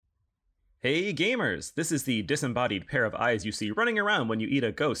Hey gamers, this is the disembodied pair of eyes you see running around when you eat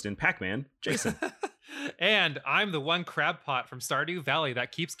a ghost in Pac-Man, Jason. And I'm the one crab pot from Stardew Valley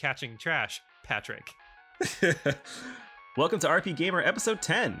that keeps catching trash, Patrick. Welcome to RP Gamer episode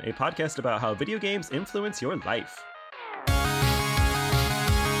 10, a podcast about how video games influence your life.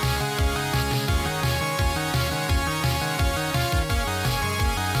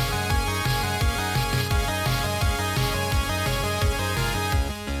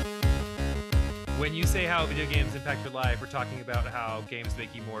 When you say how video games impact your life, we're talking about how games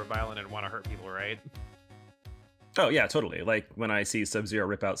make you more violent and want to hurt people, right? Oh yeah, totally. Like when I see Sub-Zero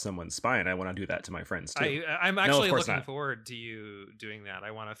rip out someone's spine, I want to do that to my friends too. I'm actually looking not. forward to you doing that. I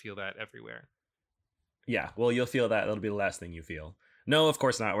want to feel that everywhere. Yeah, well, you'll feel that. That'll be the last thing you feel. No, of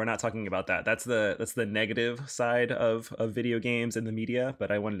course not. We're not talking about that. That's the negative side of video games and the media.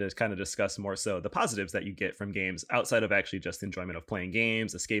 But I wanted to kind of discuss more so the positives that you get from games outside of actually just enjoyment of playing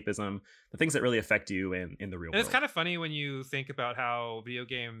games, escapism, the things that really affect you in the real world. It's kind of funny when you think about how video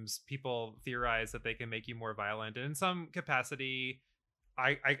games, people theorize that they can make you more violent. And in some capacity,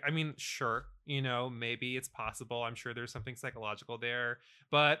 I mean, sure, maybe it's possible. I'm sure there's something psychological there.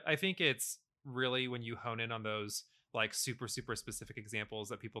 But I think it's really when you hone in on those like super specific examples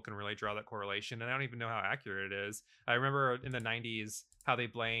that people can really draw that correlation. And I don't even know how accurate it is. I remember in the 90s how they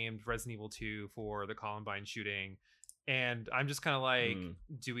blamed Resident Evil 2 for the Columbine shooting, and I'm just kind of like,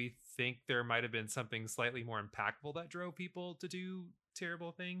 do we think there might have been something slightly more impactful that drove people to do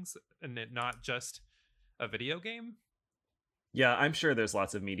terrible things and it not just a video game? Yeah, I'm sure there's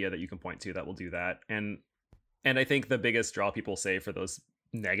lots of media that you can point to that will do that. And I think the biggest draw people say for those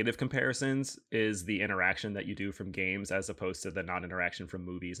negative comparisons is the interaction that you do from games as opposed to the non-interaction from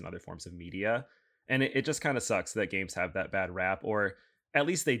movies and other forms of media. And it just kind of sucks that games have that bad rap, or at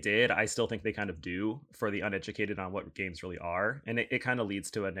least they did. I still think they kind of do for the uneducated on what games really are. And it kind of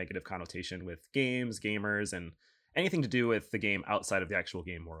leads to a negative connotation with games, gamers, and anything to do with the game outside of the actual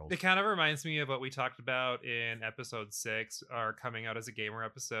game world. It kind of reminds me of what we talked about in episode 6, our coming out as a gamer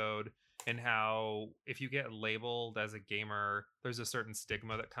episode, and how if you get labeled as a gamer, there's a certain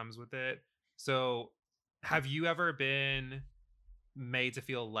stigma that comes with it. So have you ever been made to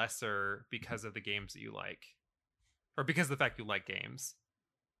feel lesser because of the games that you like, or because of the fact you like games?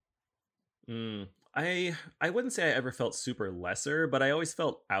 I wouldn't say I ever felt super lesser, but I always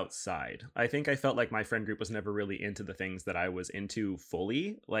felt outside. I think I felt like my friend group was never really into the things that I was into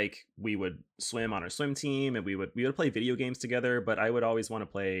fully. Like we would swim on our swim team and we would play video games together, but I would always want to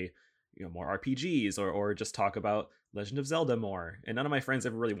play more RPGs or just talk about Legend of Zelda more. And none of my friends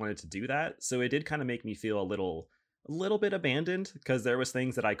ever really wanted to do that. So it did kind of make me feel a little bit abandoned, because there was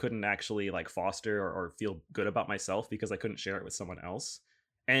things that I couldn't actually like foster or feel good about myself because I couldn't share it with someone else.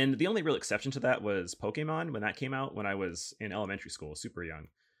 And the only real exception to that was Pokemon when that came out when I was in elementary school, super young.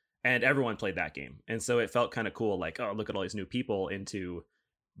 And everyone played that game. And so it felt kind of cool, like, oh, look at all these new people into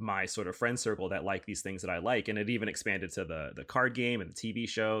my sort of friend circle that like these things that I like. And it even expanded to the card game and the TV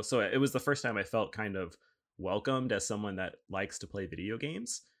show. So it was the first time I felt kind of welcomed as someone that likes to play video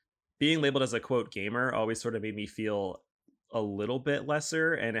games. Being labeled as a quote gamer always sort of made me feel a little bit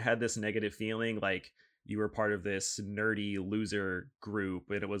lesser, and it had this negative feeling like you were part of this nerdy loser group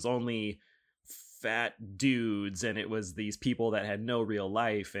and it was only fat dudes and it was these people that had no real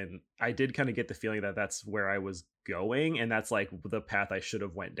life. And I did kind of get the feeling that that's where I was going, and that's like the path I should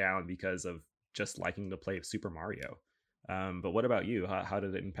have went down because of just liking to play Super Mario. But what about you? How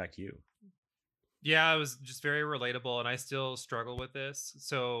did it impact you? Yeah, it was just very relatable, and I still struggle with this.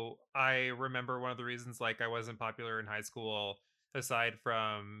 So I remember one of the reasons like I wasn't popular in high school, aside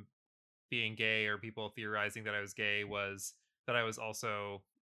from being gay or people theorizing that I was gay, was that I was also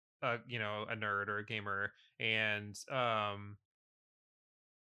a nerd or a gamer. And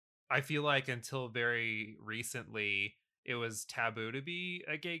I feel like until very recently it was taboo to be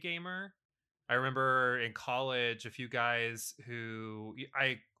a gay gamer. I remember in college, a few guys who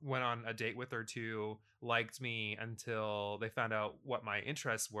I went on a date with or two liked me until they found out what my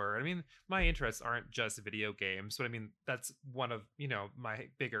interests were. I mean, my interests aren't just video games, but I mean, that's one of, my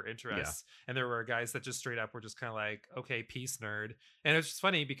bigger interests. Yeah. And there were guys that just straight up were just kind of like, okay, peace, nerd. And it's just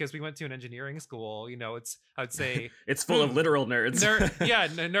funny because we went to an engineering school, I'd say it's full of literal nerds.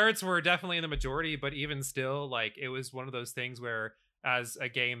 Nerds were definitely in the majority, but even still, like, it was one of those things where as a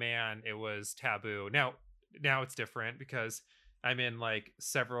gay man, it was taboo. Now it's different because I'm in like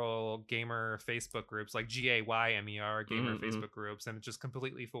several gamer Facebook groups, like GAYMER gamer Facebook groups, and it's just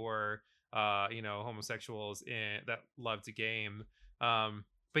completely for homosexuals that love to game.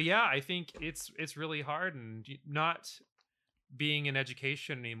 But yeah, I think it's really hard, and not being in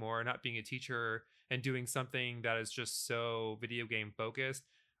education anymore, not being a teacher and doing something that is just so video game focused.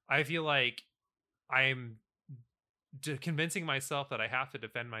 I feel like I'm convincing myself that I have to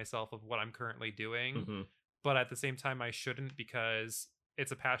defend myself of what I'm currently doing, Hmm. but at the same time I shouldn't, because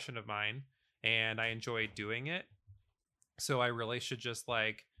it's a passion of mine and I enjoy doing it. So I really should just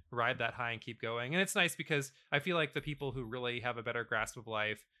like ride that high and keep going. And it's nice because I feel like the people who really have a better grasp of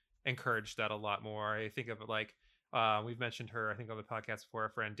life encourage that a lot more. I think of it like we've mentioned her, I think, on the podcast before. Our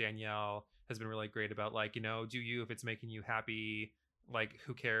friend Danielle has been really great about like, do you, if it's making you happy, like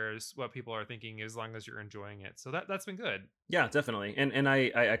who cares what people are thinking as long as you're enjoying it. So that's been good. Yeah, definitely. And I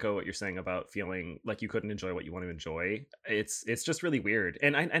echo what you're saying about feeling like you couldn't enjoy what you want to enjoy. It's just really weird.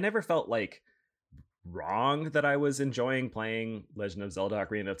 And I never felt like wrong that I was enjoying playing Legend of Zelda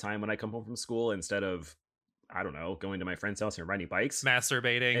Ocarina of Time when I come home from school instead of, I don't know, going to my friend's house and riding bikes and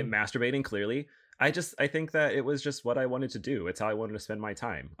Masturbating. masturbating. Clearly, I think that it was just what I wanted to do. It's how I wanted to spend my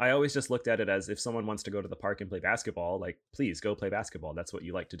time. I always just looked at it as, if someone wants to go to the park and play basketball, like, please go play basketball. That's what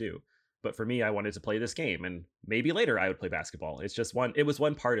you like to do. But for me, I wanted to play this game, and maybe later I would play basketball. It's just one. It was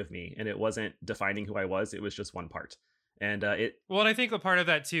one part of me, and it wasn't defining who I was. It was just one part, and it. Well, and I think a part of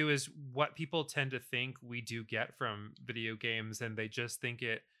that too is what people tend to think we do get from video games, and they just think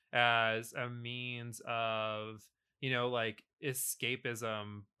it as a means of, like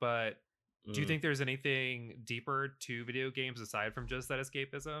escapism. But do you Mm, think there's anything deeper to video games aside from just that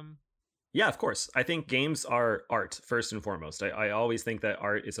escapism? yeah, of course. I think games are art first and foremost. I always think that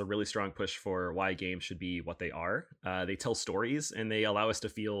art is a really strong push for why games should be what they are. They tell stories and they allow us to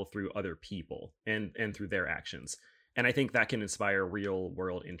feel through other people and through their actions. And I think that can inspire real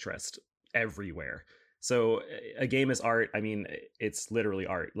world interest everywhere. So a game is art. I mean, it's literally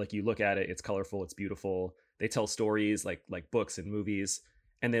art. Like, you look at it, it's colorful, it's beautiful. They tell stories like books and movies,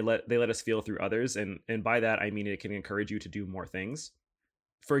 and they let us feel through others. And by that I mean it can encourage you to do more things.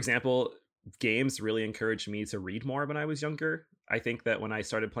 For example, games really encouraged me to read more when I was younger. I think that when I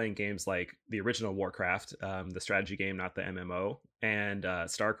started playing games like the original Warcraft, the strategy game, not the MMO, and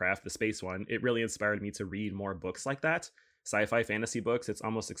StarCraft, the space one, it really inspired me to read more books like that. Sci-fi fantasy books. It's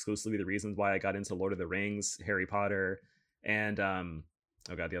almost exclusively the reasons why I got into Lord of the Rings, Harry Potter, and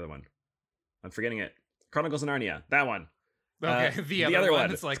oh god, the other one. I'm forgetting it. Chronicles of Narnia. That one. Okay, the The other other one,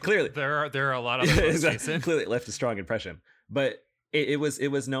 one. it's like Clearly, there are a lot of other books, Jason. clearly it left a strong impression. But it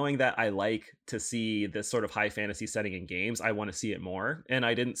was knowing that I like to see this sort of high fantasy setting in games. I want to see it more, and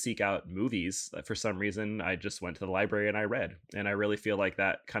I didn't seek out movies for some reason. I just went to the library and I read, and I really feel like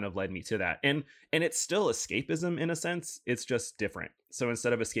that kind of led me to that. And it's still escapism in a sense. It's just different. So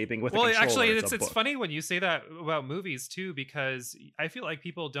instead of escaping with a Well, controller, actually, it's it's a it's book. funny when you say that about movies too, because I feel like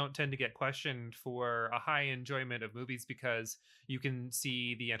people don't tend to get questioned for a high enjoyment of movies because you can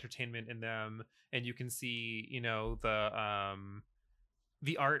see the entertainment in them, and you can see,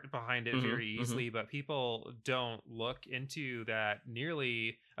 the art behind it Hmm. very Hmm. easily. But people don't look into that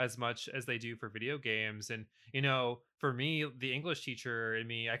nearly as much as they do for video games. And for me, the English teacher in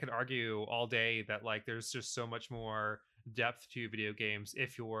me, I could argue all day that like there's just so much more depth to video games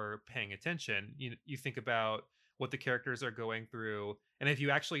if you're paying attention. You think about what the characters are going through, and if you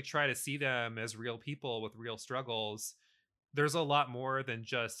actually try to see them as real people with real struggles, there's a lot more than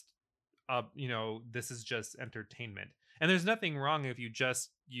just this is just entertainment. And there's nothing wrong if you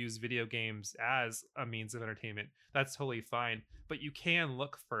just use video games as a means of entertainment. That's totally fine. But you can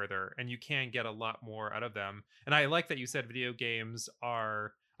look further and you can get a lot more out of them. And I like that you said video games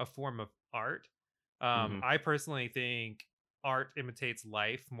are a form of art. Hmm. I personally think art imitates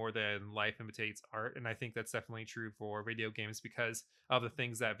life more than life imitates art. And I think that's definitely true for video games because of the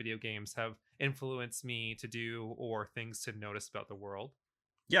things that video games have influenced me to do or things to notice about the world.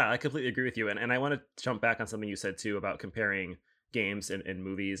 Yeah, I completely agree with you. And I want to jump back on something you said too about comparing games and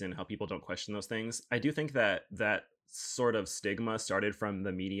movies and how people don't question those things. I do think that that sort of stigma started from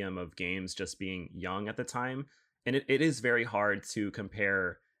the medium of games just being young at the time. And it is very hard to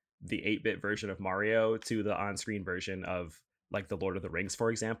compare the 8-bit version of Mario to the on screen version of like the Lord of the Rings,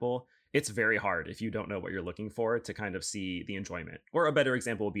 for example. It's very hard if you don't know what you're looking for to kind of see the enjoyment. Or a better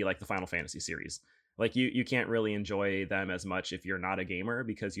example would be like the Final Fantasy series. Like, you can't really enjoy them as much if you're not a gamer,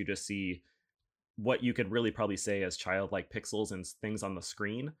 because you just see what you could really probably say as childlike pixels and things on the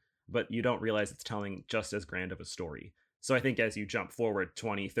screen, but you don't realize it's telling just as grand of a story. So I think as you jump forward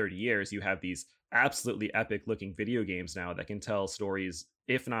 20, 30 years, you have these absolutely epic looking video games now that can tell stories,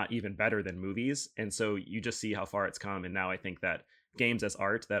 if not even better than movies. And so you just see how far it's come. And now I think that games as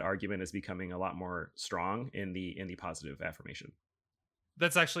art, that argument is becoming a lot more strong in the positive affirmation.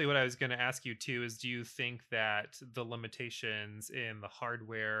 That's actually what I was going to ask you too, is do you think that the limitations in the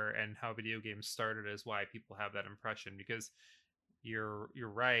hardware and how video games started is why people have that impression? Because you're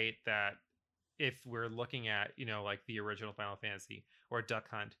right that if we're looking at, like the original Final Fantasy or Duck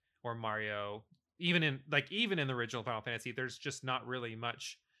Hunt or Mario. Even in the original Final Fantasy, there's just not really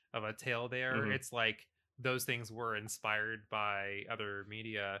much of a tale there. Hmm. It's like those things were inspired by other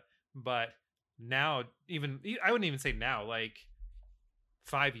media, but now, even I wouldn't even say now, like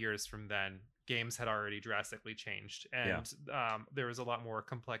 5 years from then, games had already drastically changed, Yeah. and there was a lot more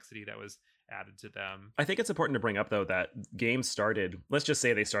complexity that was added to them. I think it's important to bring up though that games started. Let's just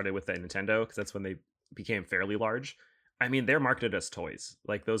say they started with the Nintendo because that's when they became fairly large. I mean, they're marketed as toys.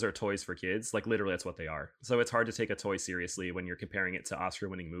 Like those are toys for kids. Like literally, that's what they are. So it's hard to take a toy seriously when you're comparing it to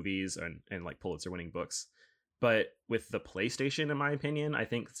Oscar-winning movies and like Pulitzer-winning books. But with the PlayStation, in my opinion, I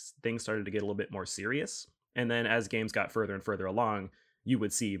think things started to get a little bit more serious. And then as games got further and further along, you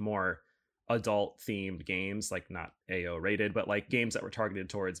would see more adult themed games, like not AO rated, but like games that were targeted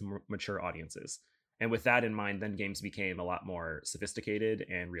towards mature audiences. And with that in mind, then games became a lot more sophisticated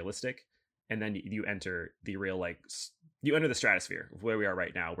and realistic. And then you enter the real, like, you enter the stratosphere of where we are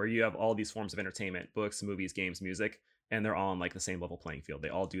right now, where you have all these forms of entertainment, books, movies, games, music, and they're all on like the same level playing field. They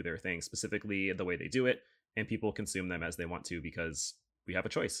all do their thing specifically the way they do it, and people consume them as they want to because we have a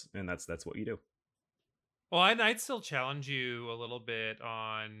choice, and that's what you do. Well, I'd still challenge you a little bit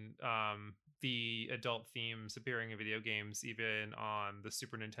on the adult themes appearing in video games, even on the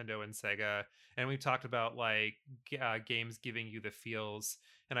Super Nintendo and Sega. And we've talked about like games giving you the feels.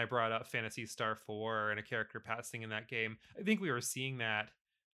 And I brought up Fantasy Star 4 and a character passing in that game. I think we were seeing that,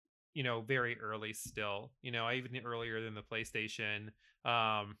 very early still, even earlier than the PlayStation.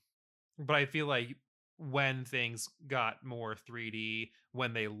 But I feel like when things got more 3D,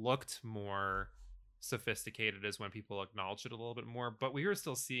 when they looked more sophisticated, is when people acknowledged it a little bit more. But we were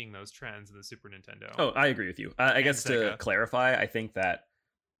still seeing those trends in the Super Nintendo Oh, I agree with you. I and guess to Sega. clarify, I think that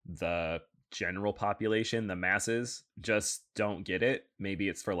the general population, the masses, just don't get it. Maybe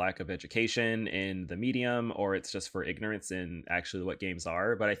it's for lack of education in the medium, or it's just for ignorance in actually what games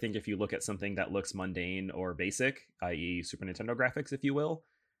are. But I think if you look at something that looks mundane or basic, i.e., Super Nintendo graphics, if you will,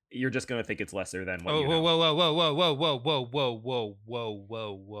 you're just going to think it's lesser than what Oh, you whoa, know. whoa, whoa, whoa, whoa, whoa, whoa, whoa, whoa, whoa, whoa,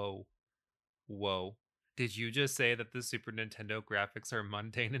 whoa, whoa, whoa. Did you just say that the Super Nintendo graphics are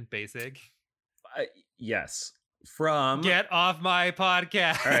mundane and basic? I, yes. From. Get off my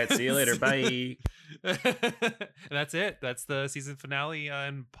podcast. All right, see you later. Bye. And that's it. That's the season finale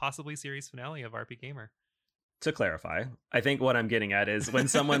and possibly series finale of RP Gamer. To clarify, I think what I'm getting at is when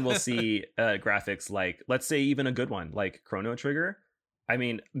someone will see graphics like, let's say, even a good one like Chrono Trigger. I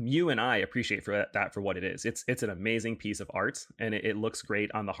mean, you and I appreciate that for what it is. It's an amazing piece of art, and it looks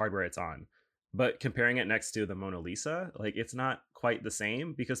great on the hardware it's on. But comparing it next to the Mona Lisa, like it's not quite the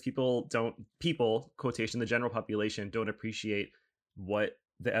same because people, quotation, the general population don't appreciate what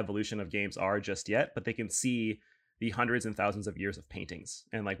the evolution of games are just yet, but they can see the hundreds and thousands of years of paintings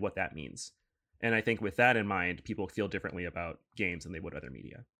and like what that means. And I think with that in mind, people feel differently about games than they would other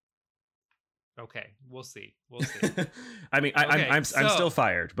media. Okay, we'll see. We'll see. I mean, Okay, I'm so- still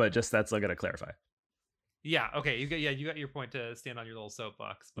fired, but just that's I gotta clarify. Yeah, okay. You got your point to stand on your little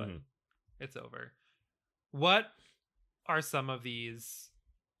soapbox, but it's over. What are some of these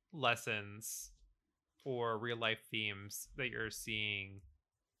lessons or real life themes that you're seeing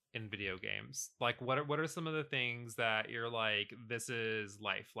in video games? Like what are some of the things that you're like, this is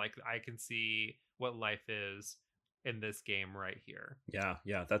life? Like I can see what life is in this game right here.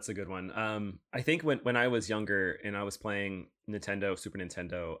 Yeah, that's a good one. I think when I was younger and I was playing Nintendo, Super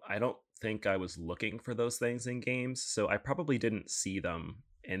Nintendo, I don't think I was looking for those things in games, so I probably didn't see them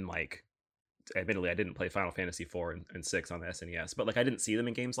in like. Admittedly, I didn't play Final Fantasy 4 and 6 on the SNES, but like I didn't see them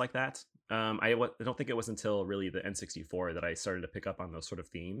in games like that. I don't think it was until really the N64 that I started to pick up on those sort of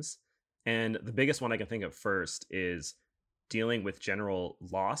themes. And the biggest one I can think of first is dealing with general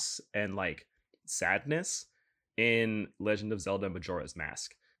loss and like sadness in Legend of Zelda Majora's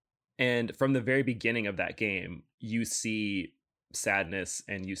Mask. And from the very beginning of that game, you see sadness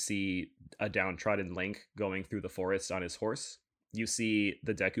and you see a downtrodden Link going through the forest on his horse. You see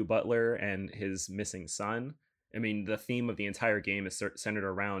the Deku Butler and his missing son. I mean, the theme of the entire game is centered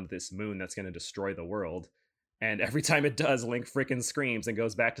around this moon that's going to destroy the world. And every time it does, Link freaking screams and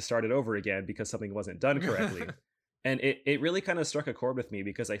goes back to start it over again because something wasn't done correctly. And it really kind of struck a chord with me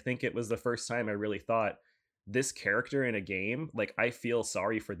because I think it was the first time I really thought, this character in a game, like I feel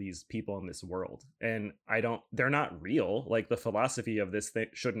sorry for these people in this world. And they're not real. Like the philosophy of this thing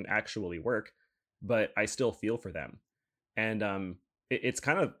shouldn't actually work, but I still feel for them. And it's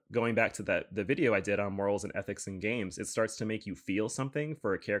kind of going back to the video I did on morals and ethics in games. It starts to make you feel something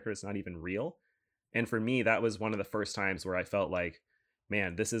for a character that's not even real. And for me, that was one of the first times where I felt like,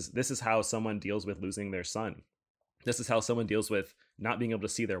 man, this is how someone deals with losing their son. This is how someone deals with not being able to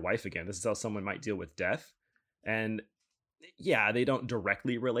see their wife again. This is how someone might deal with death. And Yeah, they don't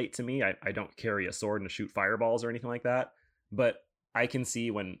directly relate to me. I don't carry a sword and shoot fireballs or anything like that. But I can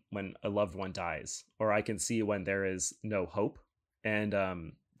see when a loved one dies, or I can see when there is no hope, and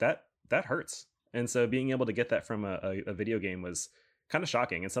that hurts. And so being able to get that from a video game was kind of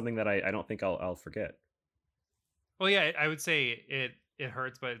shocking and something that I don't think I'll forget. Well, yeah, I would say it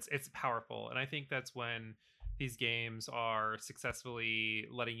hurts, but it's powerful, and I think that's when these games are successfully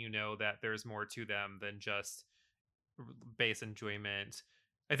letting you know that there's more to them than just base enjoyment.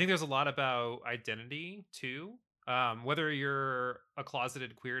 I think there's a lot about identity too. Whether you're a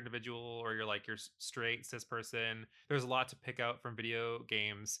closeted queer individual or you're like you're straight cis person, there's a lot to pick out from video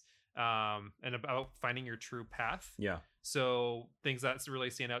games, and about finding your true path. Yeah. So things that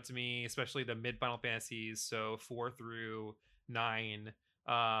really stand out to me, especially the mid Final Fantasies, so 4 through 9,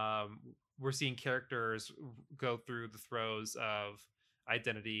 we're seeing characters go through the throes of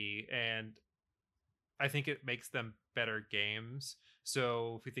identity, and I think it makes them better games.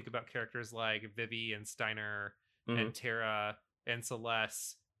 So if we think about characters like Vivi and Steiner Hmm. and Terra and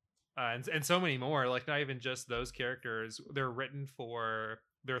Celeste, and so many more, like not even just those characters, they're written for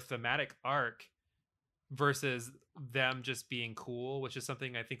their thematic arc versus them just being cool, which is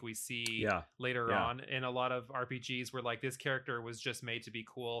something I think we see Yeah. later Yeah. on in a lot of RPGs where like this character was just made to be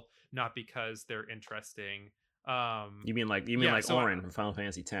cool, not because they're interesting. You mean Yeah, like so Orin from Final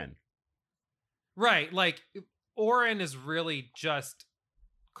Fantasy X? right, like Orin is really just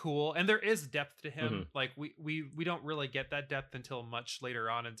cool, and there is depth to Hmm. him. Like we don't really get that depth until much later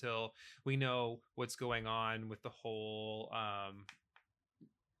on, until we know what's going on with the whole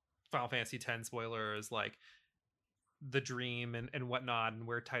Final Fantasy X spoilers, like the dream and whatnot, and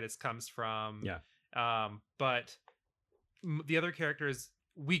where Titus comes from. Yeah. But the other characters,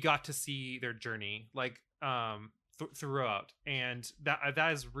 we got to see their journey, like throughout, and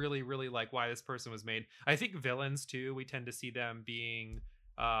that is really really like why this person was made. I think villains too, we tend to see them being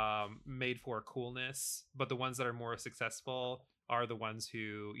made for coolness, but the ones that are more successful are the ones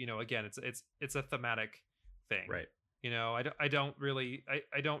who, again, it's a thematic thing. Right. I don't really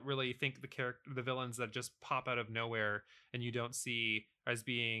think the villains that just pop out of nowhere and you don't see as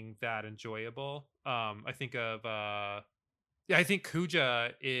being that enjoyable. I think of yeah, I think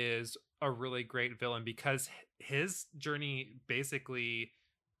Kuja is a really great villain because his journey basically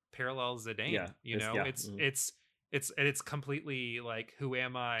parallels Yeah. Zidane. Yeah. It's completely like, who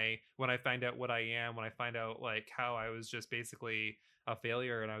am I when I find out what I am, when I find out like how I was just basically a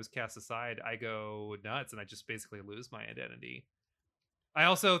failure and I was cast aside, I go nuts and I just basically lose my identity. I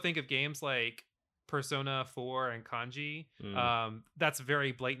also think of games like Persona 4 and Kanji. Mm. That's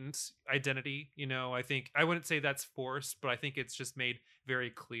very blatant identity. I think I wouldn't say that's forced, but I think it's just made very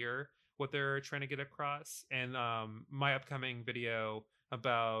clear what they're trying to get across. And my upcoming video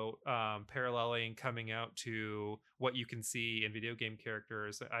about paralleling coming out to what you can see in video game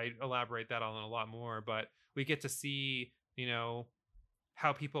characters, I elaborate that on a lot more, but we get to see,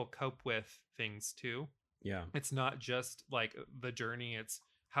 how people cope with things too. Yeah. It's not just like the journey, it's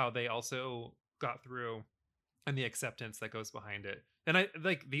how they also got through and the acceptance that goes behind it. And I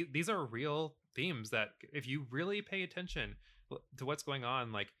like these are real themes that if you really pay attention to what's going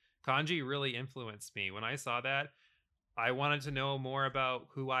on, like Kanji really influenced me. When I saw that, I wanted to know more about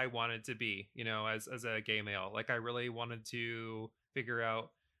who I wanted to be, as a gay male. Like I really wanted to figure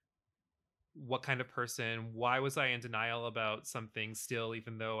out what kind of person, why was I in denial about something still,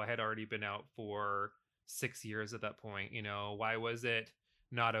 even though I had already been out for 6 years at that point. Why was it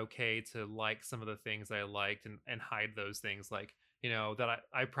not okay to like some of the things I liked, and hide those things, like, that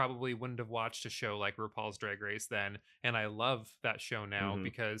I probably wouldn't have watched a show like RuPaul's Drag Race then, and I love that show now Hmm.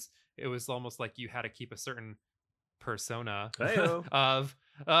 because it was almost like you had to keep a certain persona Heyo.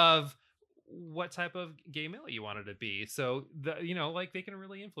 of what type of gay male you wanted to be. So like they can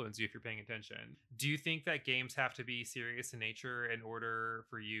really influence you if you're paying attention. Do you think that games have to be serious in nature in order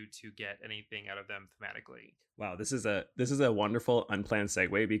for you to get anything out of them thematically? Wow, this is a wonderful unplanned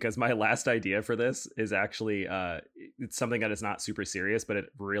segue because my last idea for this is actually it's something that is not super serious, but it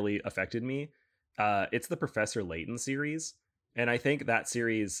really affected me. It's the Professor Layton series, and I think that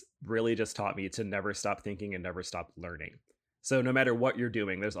series really just taught me to never stop thinking and never stop learning. So no matter what you're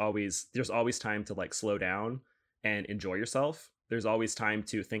doing, there's always time to like slow down and enjoy yourself. There's always time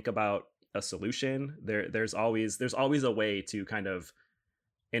to think about a solution. There's always a way to kind of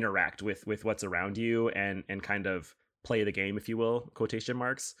interact with what's around you and kind of play the game, if you will, quotation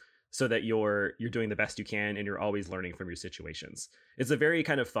marks, so that you're doing the best you can and you're always learning from your situations. It's a very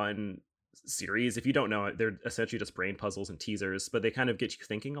kind of fun series. If you don't know it, they're essentially just brain puzzles and teasers, but they kind of get you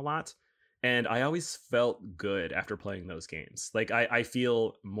thinking a lot. And I always felt good after playing those games. Like I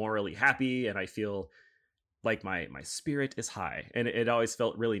feel morally happy and I feel like my spirit is high, and it always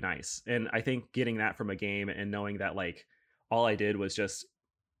felt really nice. And I think getting that from a game and knowing that like all I did was just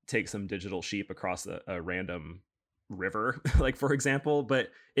take some digital sheep across a random river like for example, but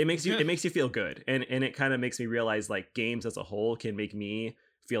it makes you feel good, and it kind of makes me realize like games as a whole can make me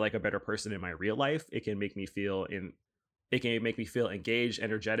feel like a better person in my real life. It can make me feel engaged,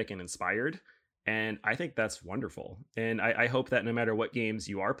 energetic, and inspired. And I think that's wonderful. And I hope that no matter what games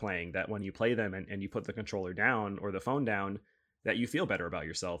you are playing, that when you play them and you put the controller down or the phone down, that you feel better about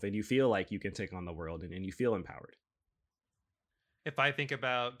yourself and you feel like you can take on the world, and you feel empowered. If I think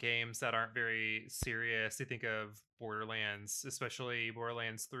about games that aren't very serious, I think of Borderlands, especially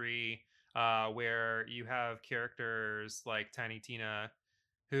Borderlands 3, where you have characters like Tiny Tina,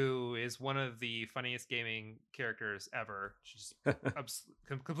 who is one of the funniest gaming characters ever. She's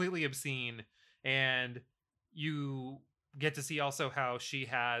completely obscene. And you get to see also how she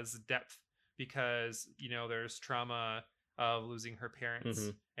has depth because, there's trauma of losing her parents. Hmm.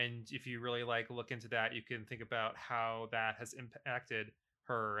 And if you really like look into that, you can think about how that has impacted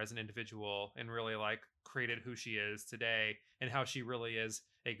her as an individual and really like created who she is today, and how she really is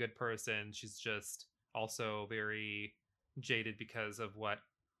a good person. She's just also very jaded because of what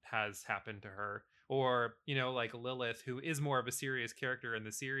has happened to her. Or, like Lilith, who is more of a serious character in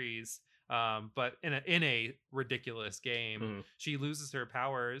the series, but in a ridiculous game. Hmm. She loses her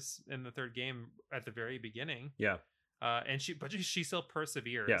powers in the third game at the very beginning, Yeah. and she still Yeah,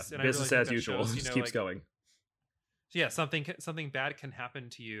 perseveres, and I really business think as that usual. shows, Just keeps like, going. yeah, something bad can happen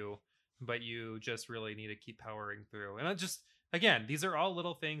to you, but you just really need to keep powering through. And I just, again, these are all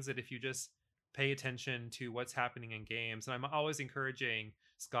little things that if you just pay attention to what's happening in games, and I'm always encouraging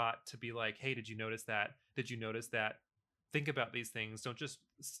Scott to be like, hey, did you notice that? Did you notice that? Think about these things. Don't just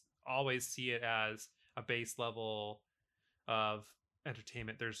always see it as a base level of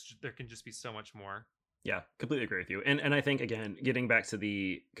entertainment. There can just be so much more. Yeah, completely agree with you. And I think again, getting back to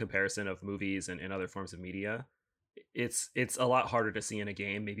the comparison of movies and other forms of media, it's a lot harder to see in a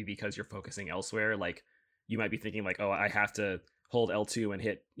game, maybe because you're focusing elsewhere. Like you might be thinking like, oh, I have to hold L2 and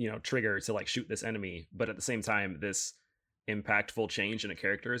hit, trigger to like shoot this enemy. But at the same time, this impactful change in a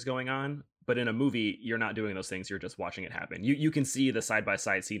character is going on. But in a movie, you're not doing those things. You're just watching it happen. You can see the side by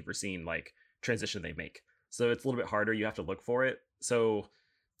side, scene for scene, like transition they make. So it's a little bit harder. You have to look for it. So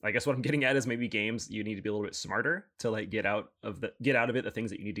I guess what I'm getting at is maybe games you need to be a little bit smarter to like get out of it the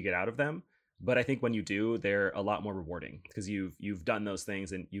things that you need to get out of them. But I think when you do, they're a lot more rewarding because you've done those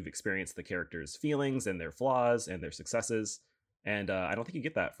things and you've experienced the characters' feelings and their flaws and their successes. And I don't think you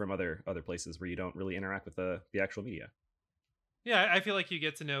get that from other places where you don't really interact with the actual media. Yeah, I feel like you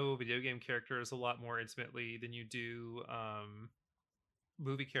get to know video game characters a lot more intimately than you do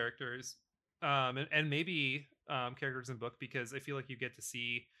movie characters, and maybe characters in book, because I feel like you get to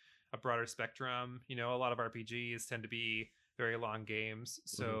see a broader spectrum. A lot of RPGs tend to be very long games,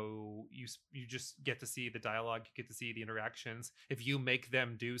 Hmm. so you just get to see the dialogue, you get to see the interactions. If you make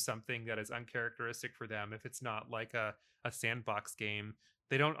them do something that is uncharacteristic for them, if it's not like a sandbox game,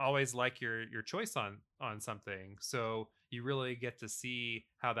 they don't always like your choice on something. So you really get to see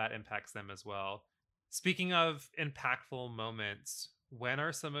how that impacts them as well. Speaking of impactful moments, when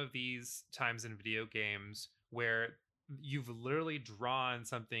are some of these times in video games where you've literally drawn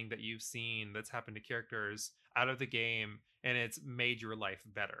something that you've seen that's happened to characters out of the game and it's made your life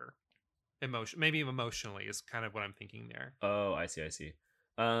better? Maybe emotionally is kind of what I'm thinking there. Oh, I see, I see.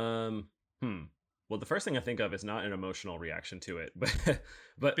 Um, hmm. Well, the first thing I think of is not an emotional reaction to it,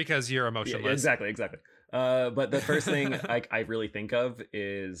 but Because you're yeah, emotionless. exactly, exactly. But the first thing I really think of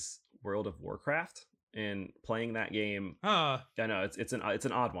is World of Warcraft, and playing that game. Huh. I know it's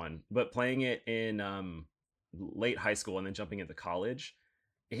an odd one, but playing it in late high school and then jumping into college,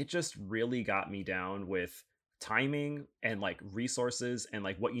 it just really got me down with timing and like resources and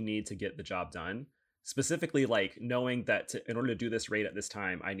like what you need to get the job done. Specifically, like knowing that in order to do this raid at this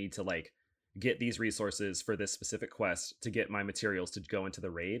time, I need to like get these resources for this specific quest to get my materials to go into the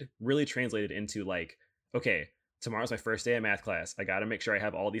raid. Really translated into like, okay, tomorrow's my first day of math class. I got to make sure I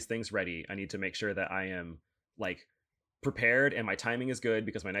have all these things ready. I need to make sure that I am like prepared and my timing is good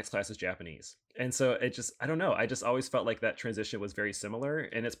because my next class is Japanese. And so it just, I don't know, I just always felt like that transition was very similar.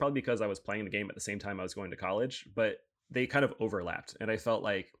 And it's probably because I was playing the game at the same time I was going to college, but they kind of overlapped. And I felt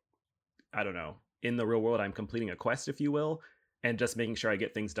like, I don't know, in the real world, I'm completing a quest, if you will, and just making sure I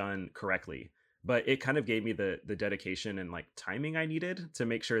get things done correctly. But it kind of gave me the dedication and like timing I needed to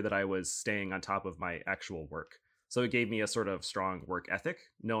make sure that I was staying on top of my actual work. So it gave me a sort of strong work ethic,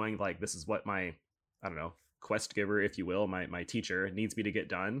 knowing like this is what my, I don't know, quest giver, if you will, my teacher needs me to get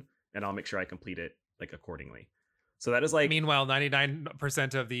done, and I'll make sure I complete it like accordingly. So that is like Meanwhile,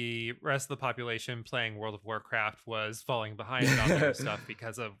 99% of the rest of the population playing World of Warcraft was falling behind on their stuff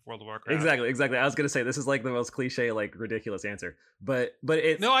because of World of Warcraft. exactly. I was gonna say this is like the most cliche, like ridiculous answer, but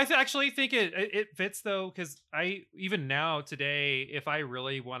it's No, I actually think it fits though, because I even now today, if I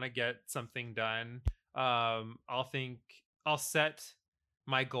really want to get something done, I'll set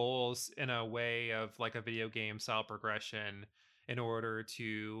my goals in a way of like a video game style progression in order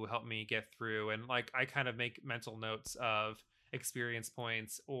to help me get through. And like I kind of make mental notes of experience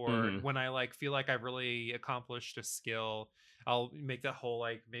points, or mhm, when I like feel like I've really accomplished a skill, I'll make that whole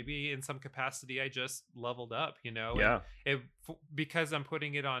like maybe in some capacity I just leveled up, and yeah, it because I'm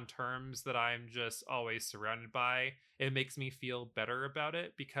putting it on terms that I'm just always surrounded by, it makes me feel better about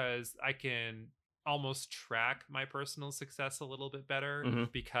it because I can almost track my personal success a little bit better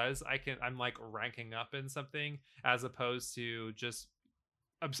mhm. because I'm like ranking up in something as opposed to just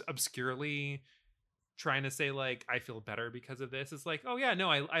obscurely trying to say like I feel better because of this. It's like, oh yeah, no,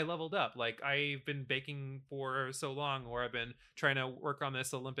 I leveled up. Like I've been baking for so long, or I've been trying to work on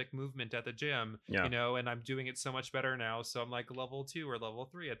this Olympic movement at the gym, Yeah. and I'm doing it so much better now. So I'm like level 2 or level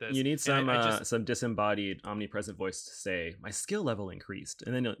 3 at You this. need And I just some disembodied omnipresent voice to say my skill level increased,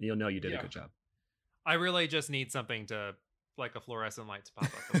 and then you'll know you did a yeah, good job. I really just need something to like a fluorescent light to pop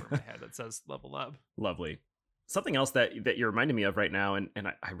up over my head that says level up. Lovely. Something else that you're reminding me of right now, and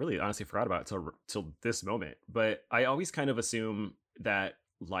I really honestly forgot about it till this moment, but I always kind of assume that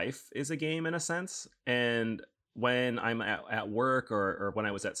life is a game in a sense. And when I'm at work or when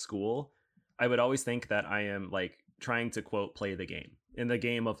I was at school, I would always think that I am like trying to quote play the game in the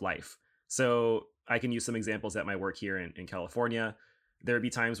game of life. So I can use some examples at my work here in California. There would be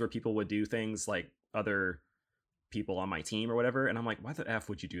times where people would do things like other people on my team or whatever, and I'm like, why the f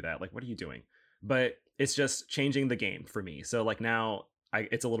would you do that? Like, what are you doing? But it's just changing the game for me. So like now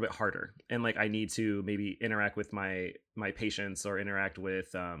it's a little bit harder, and like I need to maybe interact with my patients or interact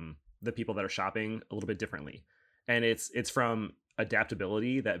with the people that are shopping a little bit differently. And it's from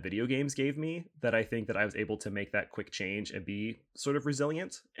adaptability that video games gave me that I think that I was able to make that quick change and be sort of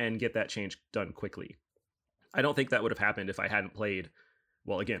resilient and get that change done quickly. I don't think that would have happened if I hadn't played,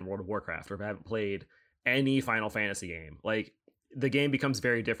 well, again, World of Warcraft, or if I haven't played any Final Fantasy game. Like, the game becomes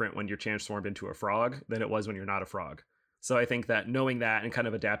very different when you're transformed into a frog than it was when you're not a frog. So I think that knowing that and kind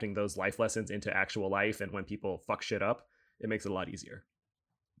of adapting those life lessons into actual life, and when people fuck shit up, it makes it a lot easier.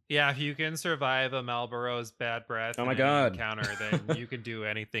 Yeah, if you can survive a Malboro's bad breath Oh in my any god. encounter, then you can do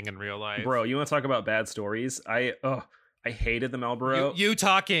anything in real Bro, life. you want to talk about bad stories? I hated the You Malboro. you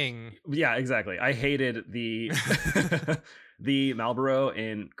talking. Yeah, exactly. I hated the the Marlboro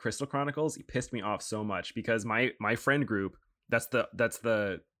in Crystal Chronicles. He pissed me off so much because my friend group, that's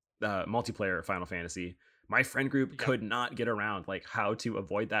the multiplayer Final Fantasy. My friend group Yep. could not get around like how to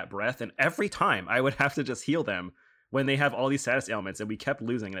avoid that breath, and every time I would have to just heal them when they have all these status ailments, and we kept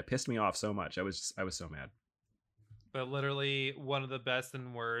losing, and it pissed me off so much. I was so mad. But literally one of the best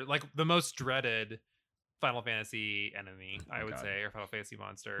and worst, like the most dreaded Final Fantasy enemy, Oh I would god. say, or Final Fantasy We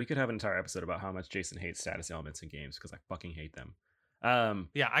monster. could have an entire episode about how much Jason hates status ailments in games because I fucking hate them.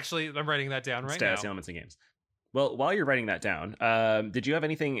 Yeah, actually, I'm writing that down right Status now. ailments in games. Well, while you're writing that down, did you have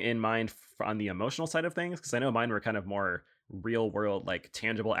anything in mind on the emotional side of things? Because I know mine were kind of more real world, like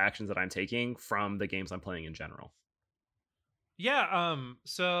tangible actions that I'm taking from the games I'm playing in general. Yeah,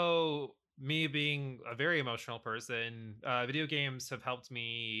 so me being a very emotional person, video games have helped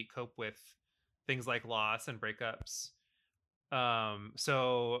me cope with things like loss and breakups.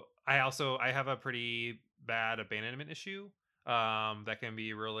 So I have a pretty bad abandonment issue that can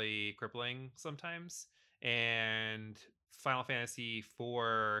be really crippling sometimes. And Final Fantasy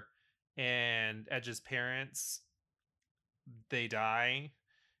 4 and Edge's parents, they die,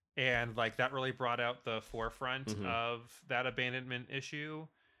 and like that really brought out the forefront Hmm. of that abandonment issue.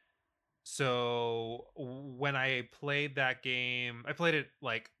 So when I played that game, I played it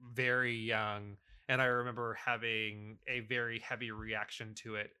like very young, and I remember having a very heavy reaction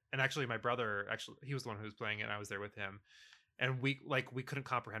to it. And actually my brother, actually he was the one who was playing it and I was there with him, and we couldn't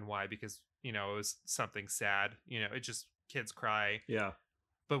comprehend why, because it was something sad, it just kids cry. Yeah.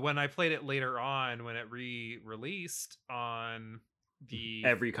 But when I played it later on, when it re-released on the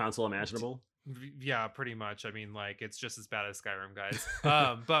Every console imaginable. yeah, pretty much. I mean, like it's just as bad as Skyrim, guys.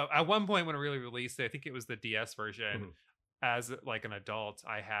 But at one point when it really released, I think it was the DS version. Mhm. As like an adult,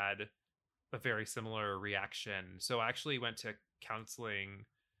 I had a very similar reaction. So I actually went to counseling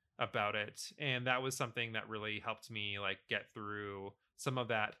about it, and that was something that really helped me like get through some of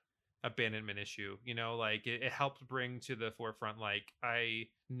that abandonment issue. Like it helped bring to the forefront. Like I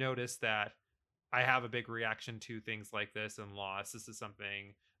noticed that I have a big reaction to things like this and loss. This is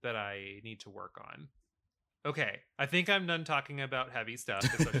something that I need to work on. Okay, I think I'm done talking about heavy stuff,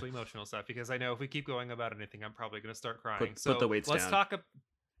 especially emotional stuff, because I know if we keep going about anything, I'm probably going to start crying. Put the So weights let's down. talk.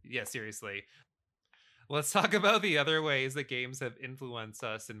 Yeah, seriously. Let's talk about the other ways that games have influenced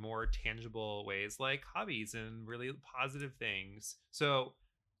us in more tangible ways, like hobbies and really positive things. So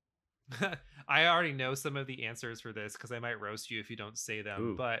I already know some of the answers for this because I might roast you if you don't say them.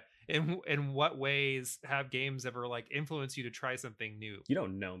 Ooh, But in what ways have games ever like influenced you to try something new? you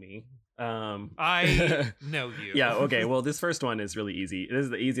don't know me. I know you. Yeah, okay. Well, this first one is really easy. This is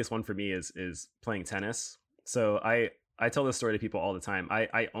the easiest one for me is playing tennis. So I tell this story to people all the time.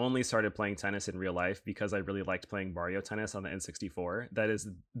 I only started playing tennis in real life because I really liked playing Mario Tennis on the N64.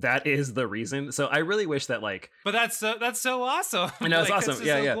 That is the reason. So I really wish that like But that's so awesome. I know it's Like, awesome. that's just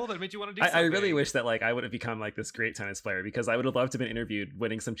Yeah, so yeah. cool that it made you want to do I really something. wish that like I would have become like this great tennis player because I would have loved to have been interviewed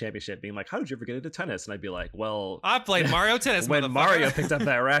winning some championship, being like, "How did you ever get into tennis?" And I'd be like, "Well, I played Mario Tennis when motherfucker. Mario picked up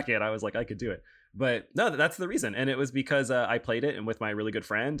that racket, I was like, I could do it." But no, that's the reason, and it was because I played it and with my really good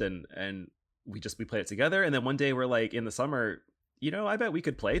friend, and we played it together. And then one day we're like in the summer, I bet we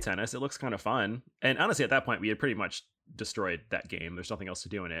could play tennis. It looks kind of fun. And honestly, at that point, we had pretty much destroyed that game. There's nothing else to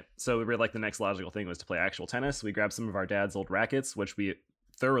do in it. So we were like, the next logical thing was to play actual tennis. We grabbed some of our dad's old rackets, which we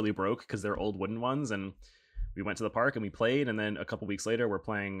thoroughly broke because they're old wooden ones, and we went to the park and we played. And then a couple weeks later, we're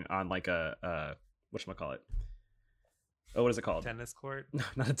playing on like a whatchamacallit? Oh, what is it called? Tennis court. No,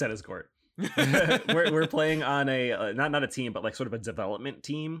 not a tennis court. we're playing on a not a team, but like sort of a development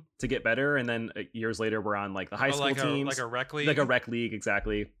team to get better. And then years later, we're on like the high school teams, like a rec league, like a rec league,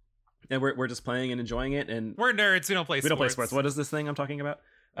 exactly. And we're just playing and enjoying it. And we're nerds. We don't play. Sports. What is this thing I'm talking about?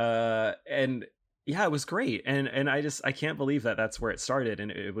 And yeah, it was great. And I can't believe that that's where it started.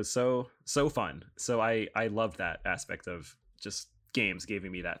 And it was so fun. So I loved that aspect of just games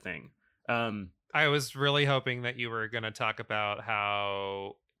giving me that thing. I was really hoping that you were going to talk about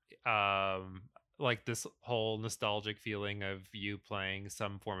how like this whole nostalgic feeling of you playing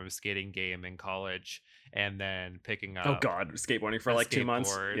some form of skating game in college and then picking up oh god, skateboarding for like 2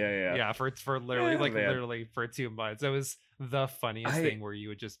 months. Yeah, for literally man. literally for 2 months. It was the funniest thing where you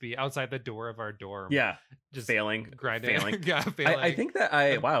would just be outside the door of our dorm, just failing. failing. I think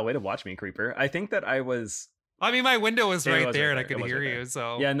that wow, way to watch me, creeper. I think that I was I mean, my window was right there and I could hear right you.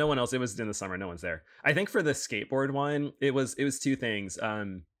 So yeah, no one else. It was in the summer. No one's there. I think for the skateboard one, it was two things.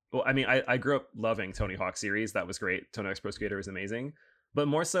 Well, I mean, I grew up loving Tony Hawk series. That was great. Tony Hawk's Pro Skater was amazing. But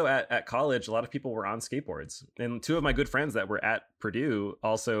more so at college, a lot of people were on skateboards. And two of my good friends that were at Purdue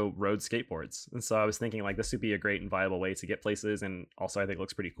also rode skateboards. And so I was thinking like this would be a great and viable way to get places. And also I think it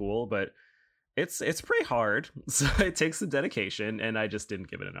looks pretty cool, but it's pretty hard. So it takes some dedication and I just didn't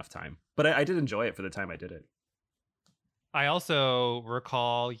give it enough time. But I did enjoy it for the time I did it. I also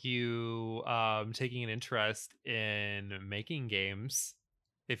recall you taking an interest in making games,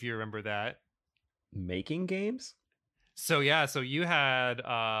 if you remember that. Making games? So yeah, so you had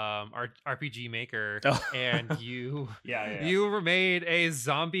RPG Maker, and you you made a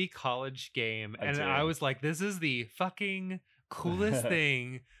zombie college game, and I was like, this is the fucking coolest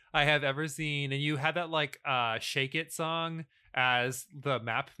thing I have ever seen. And you had that like Shake It song as the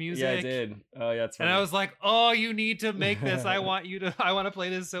map music. Yeah, I did. Oh, yeah, that's funny. And I was like, oh, you need to make this. I want to play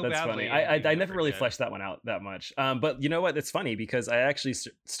this so that's badly. Funny. I never really fleshed that one out that much. But you know what? It's funny because I actually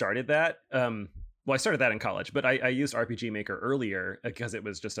started that. Well, I started that in college, but I used RPG Maker earlier because it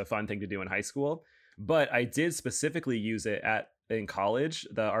was just a fun thing to do in high school. But I did specifically use it in college,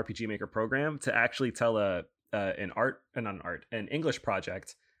 the RPG Maker program, to actually tell an English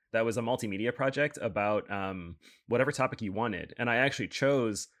project that was a multimedia project about whatever topic you wanted. And I actually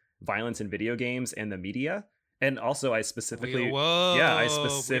chose violence in video games and the media. And also I specifically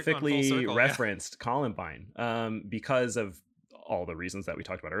referenced Columbine because of all the reasons that we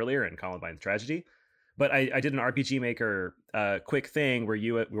talked about earlier and Columbine's tragedy. But I did an RPG Maker quick thing where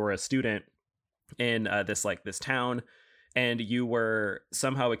you were a student in this town, and you were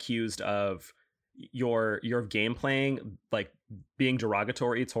somehow accused of your game playing like being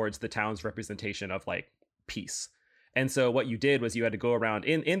derogatory towards the town's representation of like peace. And so what you did was you had to go around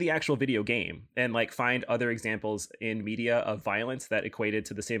in the actual video game and like find other examples in media of violence that equated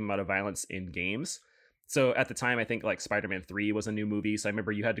to the same amount of violence in games. So at the time, I think like Spider-Man 3 was a new movie. So I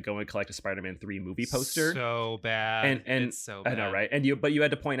remember you had to go and collect a Spider-Man 3 movie poster. So bad. And it's so bad. I know, right? And you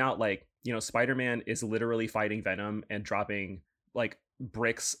had to point out like, Spider-Man is literally fighting Venom and dropping like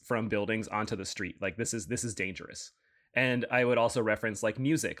bricks from buildings onto the street. Like this is dangerous. And I would also reference like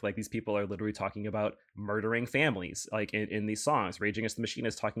music, like these people are literally talking about murdering families, like in these songs. Rage Against the Machine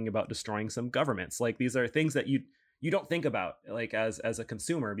is talking about destroying some governments. Like these are things that you don't think about like as a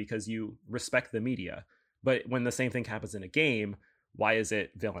consumer because you respect the media. But when the same thing happens in a game, why is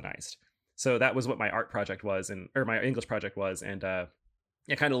it villainized? So that was what my art project was, and or my English project was, and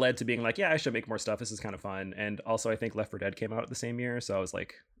it kind of led to being like, yeah, I should make more stuff. This is kind of fun. And also, I think Left 4 Dead came out at the same year, so I was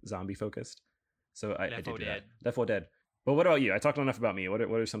like zombie focused. So I Left did 4 do that. Dead. Left 4 Dead. But what about you? I talked enough about me. What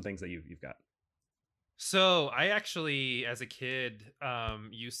are some things that you've got? So I actually, as a kid,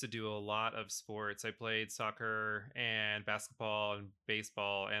 used to do a lot of sports. I played soccer and basketball and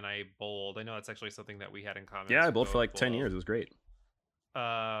baseball, and I bowled. I know that's actually something that we had in common. Yeah, Is I we bowled for both like 10 bowled. years. It was great.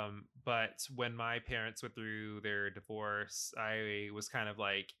 But when my parents went through their divorce, I was kind of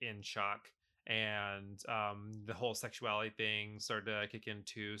like in shock, and the whole sexuality thing started to kick in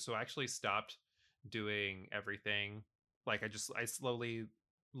too. So I actually stopped doing everything. Like I slowly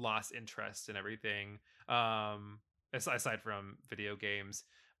lost interest in everything. Aside from video games,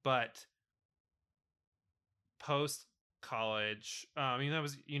 but post college, I mean, that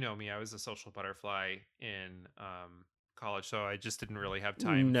was, you know me, I was a social butterfly in college, so I just didn't really have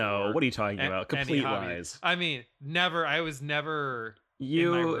time No, for what are you talking about? any Complete hobbies. lies. I mean, never. I was never in my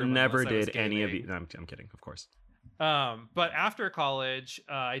You room never unless I was did any of the. gaming. No, I'm kidding, of course. But after college,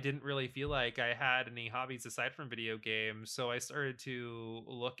 I didn't really feel like I had any hobbies aside from video games, so I started to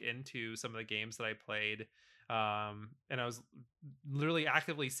look into some of the games that I played, and I was literally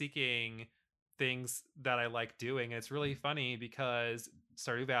actively seeking things that I like doing. And it's really funny because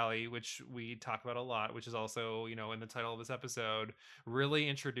Stardew Valley, which we talk about a lot, which is also, you know, in the title of this episode, really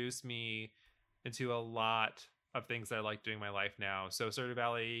introduced me into a lot of things that I like doing in my life now. So Stardew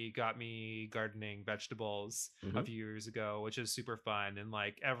Valley got me gardening vegetables Hmm. a few years ago, which is super fun. And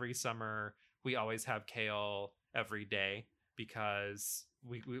like every summer, we always have kale every day because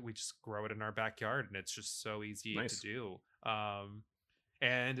we just grow it in our backyard and it's just so easy to Nice. do.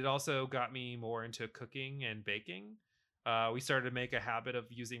 And it also got me more into cooking and baking. We started to make a habit of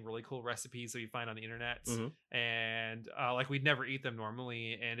using really cool recipes that we find on the internet, Hmm. and like we'd never eat them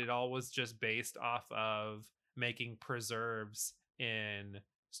normally, and it all was just based off of making preserves in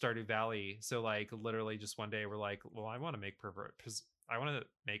Stardew Valley. So like literally just one day we're like, well, I want to make I want to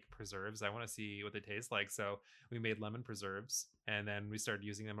make preserves. I want to see what they taste like. So we made lemon preserves, and then we started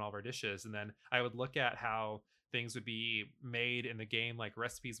using them in all of our dishes. And then I would look at how things would be made in the game, like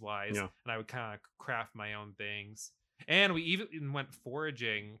recipes wise, Yeah. and I would kind of craft my own things. And we even went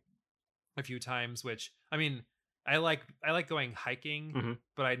foraging a few times, which I mean, I like going hiking, Hmm.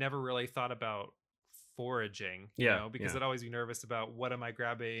 but I never really thought about foraging, you Yeah. know, because Yeah. I'd always be nervous about what am I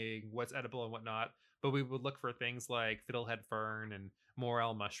grabbing, what's edible and whatnot. But we would look for things like fiddlehead fern and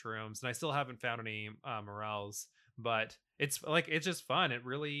morel mushrooms, and I still haven't found any morels. But it's just fun. It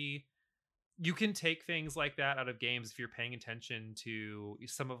really, you can take things like that out of games if you're paying attention to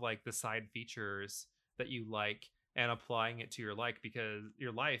some of like the side features that you like and applying it to your life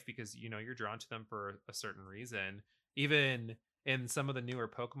because you know you're drawn to them for a certain reason. Even in some of the newer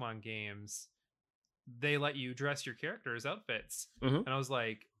Pokemon games, they let you dress your characters outfits. Hmm. And I was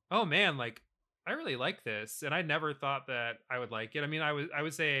like, "Oh man, like I really like this." And I never thought that I would like it. I mean, I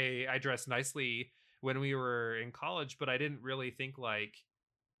would say I dressed nicely when we were in college, but I didn't really think like,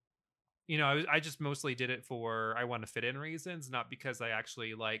 you know, I just mostly did it for I want to fit in reasons, not because I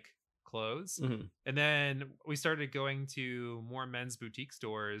actually like clothes. Hmm. And then we started going to more men's boutique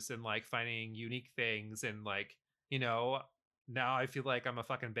stores and like finding unique things and like, you know, now I feel like I'm a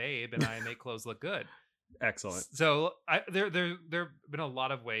fucking babe and I make clothes look good. Excellent. So there have been a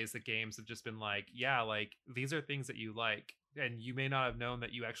lot of ways that games have just been like, yeah, like these are things that you like, and you may not have known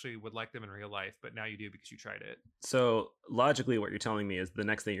that you actually would like them in real life, but now you do because you tried it. So logically, what you're telling me is the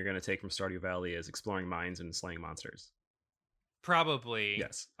next thing you're going to take from Stardew Valley is exploring mines and slaying monsters. Probably.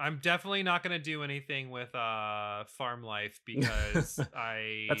 Yes. I'm definitely not gonna do anything with farm life because That's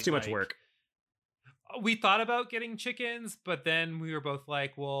I too much like, work. we thought about getting chickens, but then we were both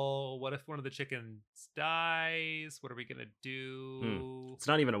like, well, what if one of the chickens dies? What are we gonna Hmm. do? It's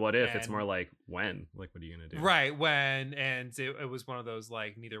not even a what if, it's more And like when. Like, what are you going to do? right when, and it was one of those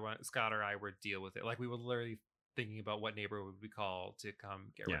like neither one Scott or I would deal with it. Like we were literally thinking about what neighbor would we call to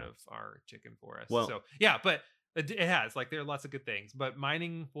come get rid Yeah. of our chicken for us. Well, So yeah, but it has like there are lots of good things, but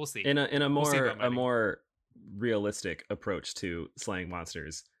mining, we'll see. in a We'll see more about mining. realistic approach to slaying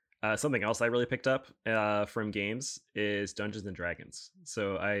monsters, something else I really picked up from games is Dungeons and Dragons.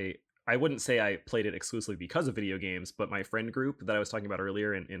 So I wouldn't say I played it exclusively because of video games, but my friend group that I was talking about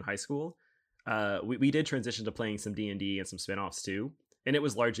earlier in high school, we did transition to playing some D&D and some spin-offs too, and it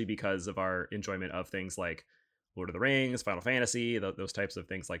was largely because of our enjoyment of things like Lord of the Rings, Final Fantasy, those types of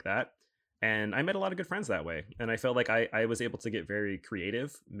things like that. And I met a lot of good friends that way, and I felt like I was able to get very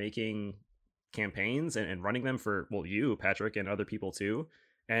creative making campaigns and running them for, well, you, Patrick, and other people too.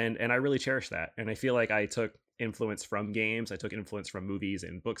 And I really cherish that. And I feel like I took influence from games, I took influence from movies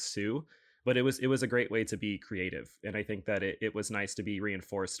and books too. but it was a great way to be creative, and I think that it was nice to be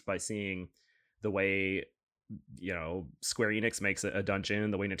reinforced by seeing the way, Square Enix makes a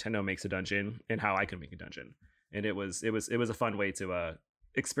dungeon, the way Nintendo makes a dungeon, and how I can make a dungeon. And it was a fun way to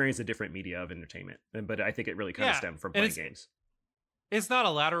experience a different media of entertainment. But I think it really kind of Yeah, stemmed from and playing games. it's not a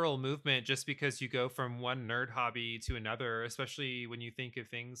lateral movement just because you go from one nerd hobby to another, especially when you think of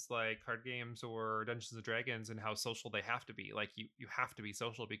things like card games or Dungeons and Dragons and how social they have to be. Like you have to be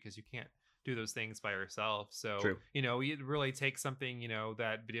social because you can't do those things by yourself. So, True. it really takes something,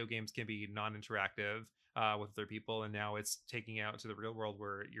 that video games can be non-interactive with other people, and now it's taking out to the real world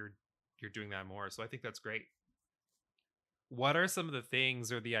where you're doing that more. So I think that's great. What are some of the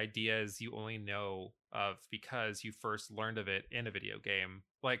things or the ideas you only know of because you first learned of it in a video game?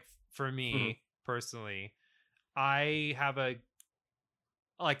 Like for Hmm. me personally, I have a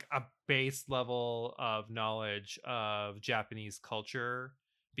base level of knowledge of Japanese culture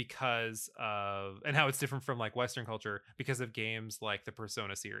because of and how it's different from like Western culture because of games like the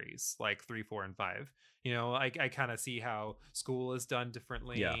Persona series, like 3, 4, and 5. I kind of see how school is done Yeah.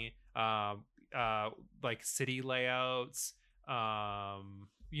 differently, like city layouts,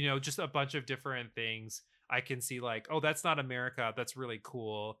 just a bunch of different things. I can see like, oh, that's not America. That's really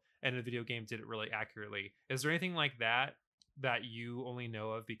cool. And the video game did it really accurately. Is there anything like that you only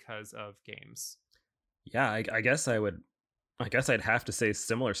know of because of games? Yeah, I guess I would. I guess I'd have to say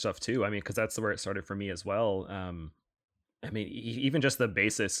similar stuff too. I mean, because that's where it started for me as well. I mean, even just the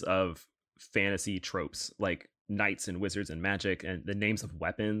basis of fantasy tropes like knights and wizards and magic and the names of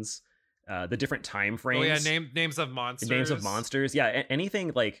weapons, the different time Oh yeah, frames, names of names of monsters. monsters. Yeah,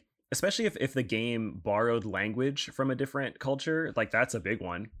 anything like, especially if the game borrowed language from a different culture, like that's a big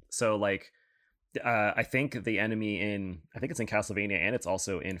one. So like, I think the enemy I think it's in Castlevania and it's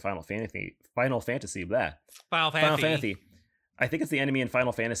also in Final Fantasy. Blah. Final Final Fantasy. Fantasy. I think it's the enemy in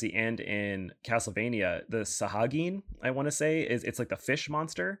Final Fantasy and in Castlevania. The Sahagin, I want to say, it's like the fish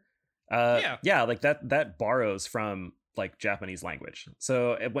monster. Yeah. Yeah, like that borrows from like Japanese language.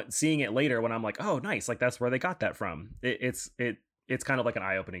 So seeing it later, when I'm like, oh, nice, like that's where they got that from. It's kind of like an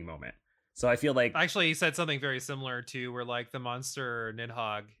eye opening moment. So I feel like, Actually, he said something very similar to where like the monster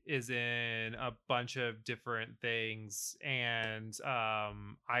Nidhogg is in a bunch of different things, and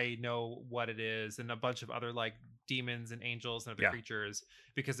I know what it is, and a bunch of other like demons and angels and other yeah, creatures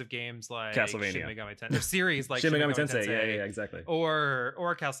because of games like Shin Castlevania, Megami Tensei, or series like Shin Shin Megami Megami Tensei. Yeah, yeah, Tensei yeah, exactly.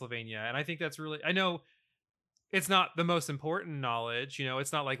 or Castlevania. And I think that's really, I know it's not the most important knowledge,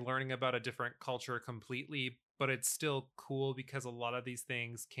 it's not like learning about a different culture completely, but it's still cool because a lot of these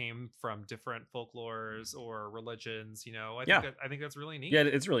things came from different folklores or religions. Yeah, I think that's really yeah,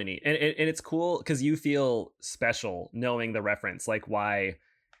 neat. it's really neat, and it's cool because you feel special knowing the reference. Like, why?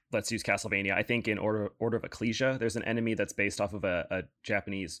 Let's use Castlevania. I think in Order of Ecclesia, there's an enemy that's based off of a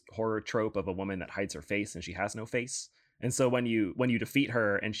Japanese horror trope of a woman that hides her face and she has no face. And so when you defeat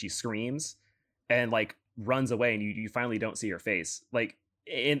her and she screams and like runs away and you finally don't see her face, like,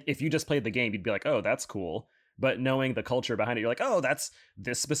 if you just played the game, you'd be like, oh, that's cool. But knowing the culture behind it, you're like, oh, that's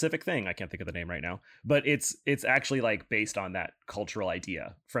this specific thing. I can't think of the name right now, but it's actually like based on that cultural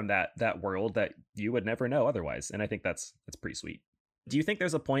idea from that world that you would never know otherwise. And I think that's pretty sweet. Do you think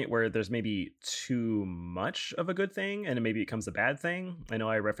there's a point where there's maybe too much of a good thing and it maybe becomes a bad thing? I know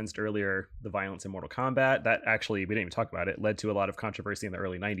I referenced earlier the violence in Mortal Kombat. That actually, we didn't even talk about it, led to a lot of controversy in the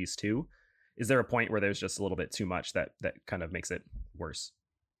early 90s too. Is there a point where there's just a little bit too much that kind of makes it worse?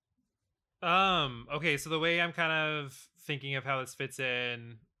 Okay, so the way I'm kind of thinking of how this fits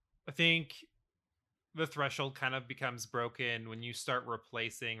in, I think the threshold kind of becomes broken when you start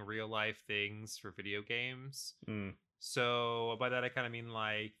replacing real life things for video games. Mm, So by that I kind of mean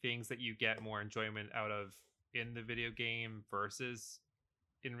like things that you get more enjoyment out of in the video game versus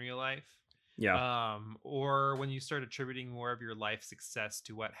in real life. yeah. Or when you start attributing more of your life success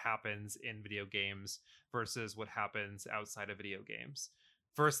to what happens in video games versus what happens outside of video games.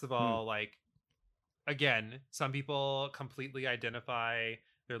 First of Mm, all, like again, some people completely identify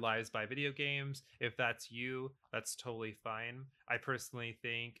their lives by video games. If that's you, that's totally fine. I personally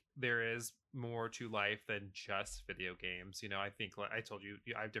think there is more to life than just video games. I think, like I told you,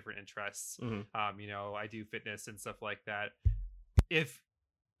 I have different interests. mm-hmm. I do fitness and stuff like that. If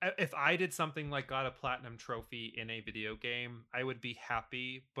if I did something like got a platinum trophy in a video game, I would be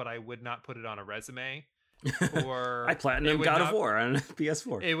happy, but I would not put it on a resume, I or it platinum would God of not War on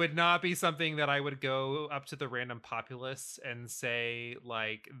PS4. it would not be something that I would go up to the random populace and say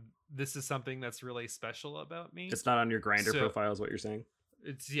like, this is something that's really special about me. It's not on your grinder So profile, is what you're saying.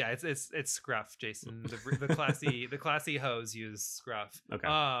 it's, yeah, it's scruff, Jason. The classy hoes use scruff. Okay.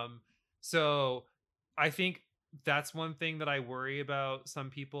 So I think that's one thing that I worry about some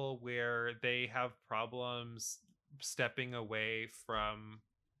people, where they have problems stepping away from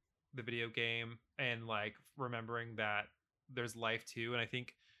the video game and like remembering that there's life too. And I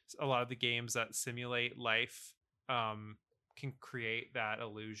think a lot of the games that simulate life um can create that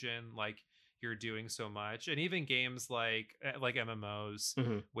illusion, like you're doing so much. And even games like MMOs,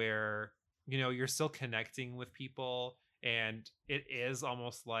 Hmm. where you're still connecting with people, and it is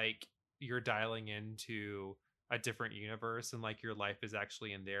almost like you're dialing into a different universe, and like your life is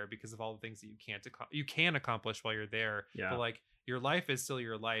actually in there because of all the things that you can accomplish while you're there. But Yeah. like your life is still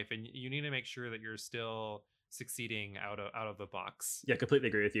your life, and you need to make sure that you're still succeeding out of the box. Yeah, completely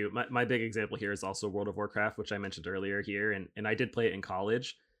agree with you. My big example here is also World of Warcraft, which I mentioned earlier here, and I did play it in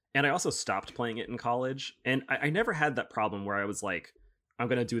college, and I also stopped playing it in college, and I never had that problem where I was like, I'm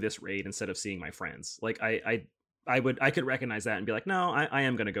gonna do this raid instead of seeing my friends. Like I could recognize that and be like, no, I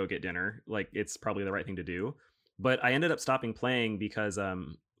am gonna go get dinner. Like it's probably the right thing to do. But I ended up stopping playing because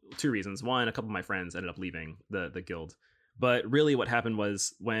two reasons. One, a couple of my friends ended up leaving the guild. But really what happened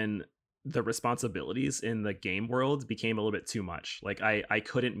was when the responsibilities in the game world became a little bit too much. Like I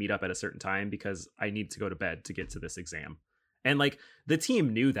couldn't meet up at a certain time because I need to go to bed to get to this exam. And like the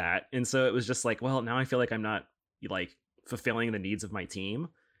team knew that. And so it was just like, well, now I feel like I'm not like fulfilling the needs of my team.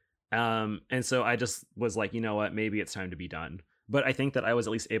 And so I just was like, you know what, maybe it's time to be done. But I think that I was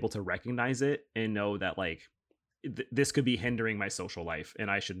at least able to recognize it and know that like this could be hindering my social life and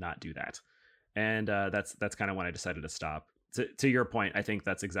I should not do that. And that's kind of when I decided to stop. To your point, I think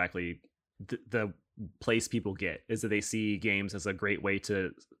that's exactly the place people get, is that they see games as a great way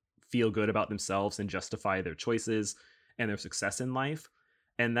to feel good about themselves and justify their choices and their success in life.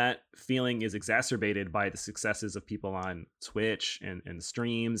 And that feeling is exacerbated by the successes of people on Twitch and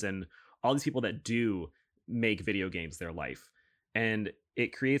streams and all these people that do make video games their life. And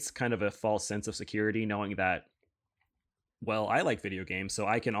it creates kind of a false sense of security knowing that, well, I like video games, so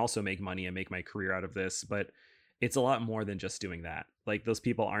I can also make money and make my career out of this. But it's a lot more than just doing that. Like those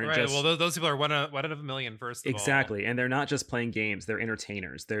people aren't Right. Well, just those people are one out of a million, first of all. exactly, and they're not just playing games. They're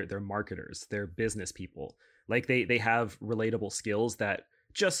entertainers. They're marketers. They're business people. Like they have relatable skills that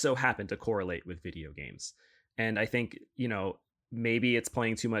just so happen to correlate with video games. And I think maybe it's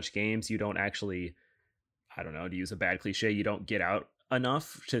playing too much games. You don't actually, I don't know, to use a bad cliche, you don't get out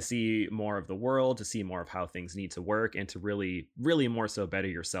enough to see more of the world, to see more of how things need to work, and to really, really more so better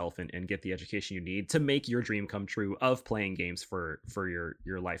yourself and get the education you need to make your dream come true of playing games for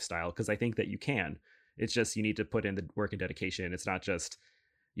your lifestyle. Because I think that you can. It's just you need to put in the work and dedication. It's not just,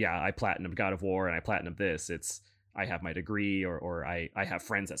 yeah, I platinumed God of War and I platinumed this. It's I have my degree or I have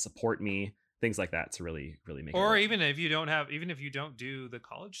friends that support me, things like that to really, really make it Or work. even if you don't do the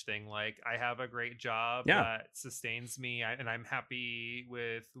college thing, like I have a great job Yeah, that sustains me, and I'm happy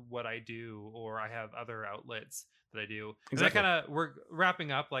with what I do, or I have other outlets that I do. And that exactly. kind of, we're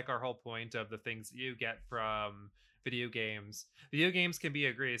wrapping up like our whole point of the things that you get from video games. Video games can be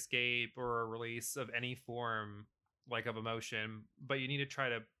a great escape or a release of any form, like of emotion, but you need to try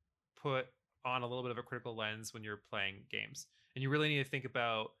to put on a little bit of a critical lens when you're playing games. And you really need to think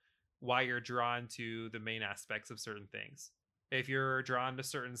about why you're drawn to the main aspects of certain things. If you're drawn to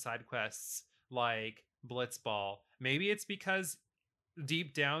certain side quests like Blitzball, maybe it's because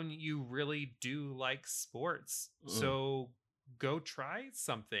deep down you really do like sports. Mm. So go try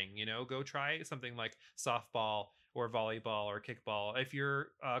something, go try something like softball or volleyball or kickball. If you're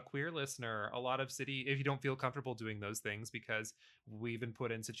a queer listener, a lot of if you don't feel comfortable doing those things because we've been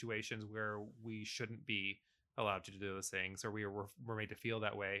put in situations where we shouldn't be allowed to do those things, or we're made to feel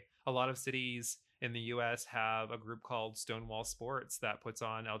that way. A lot of cities in the US have a group called Stonewall Sports that puts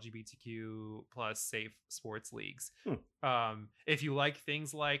on LGBTQ plus safe sports leagues. Hmm. If you like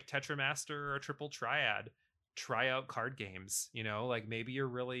things like Tetramaster or Triple Triad, try out card games. Like maybe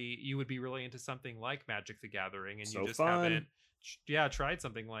you would be really into something like Magic the Gathering, and you So just fun. haven't tried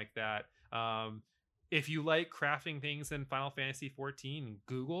something like that. If you like crafting things in Final Fantasy 14,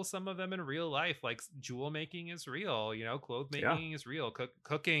 Google some of them in real life. Like jewel making is real, clothes Yeah. making is real,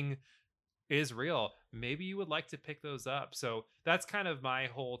 cooking is real. Maybe you would like to pick those up. So that's kind of my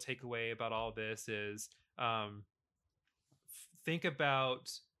whole takeaway about all this is, think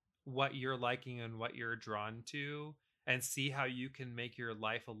about what you're liking and what you're drawn to, and see how you can make your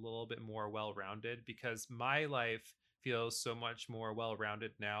life a little bit more well-rounded, because my life feels so much more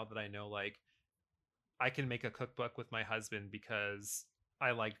well-rounded now that I know, like, I can make a cookbook with my husband because I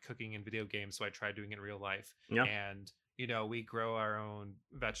like cooking in video games, so I tried doing it in real life. Yeah. And we grow our own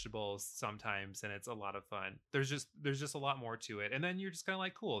vegetables sometimes, and it's a lot of fun. There's just a lot more to it. And then you're just kind of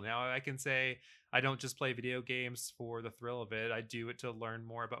like, cool, now I can say I don't just play video games for the thrill of it. I do it to learn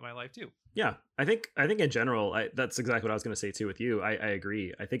more about my life too. Yeah, I think in general, that's exactly what I was going to say too with you. I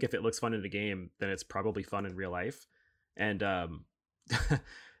agree. I think if it looks fun in a game, then it's probably fun in real life. And I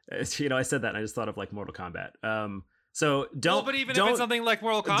said that and I just thought of like Mortal Kombat. So Well, but even if it's something like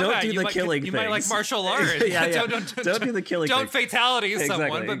Mortal Kombat, don't do the killing you might like things. martial arts. Yeah, yeah. Don't do the killing Don't things. fatality someone,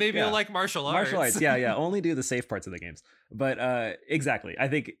 Exactly, but maybe yeah. you'll like martial arts. Martial arts, yeah. Only do the safe parts of the games. But exactly. I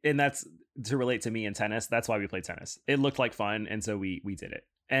think, and that's to relate to me in tennis. That's why we played tennis. It looked like fun, and so we did it.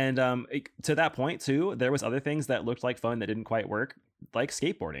 And to that point too, there was other things that looked like fun that didn't quite work, like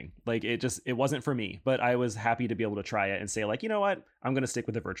skateboarding. Like it wasn't for me, but I was happy to be able to try it and say like, you know what, I'm going to stick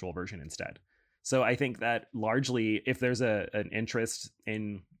with the virtual version instead. So I think that largely, if there's an interest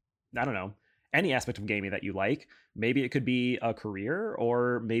in, I don't know, any aspect of gaming that you like, maybe it could be a career,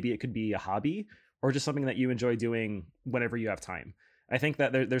 or maybe it could be a hobby, or just something that you enjoy doing whenever you have time. I think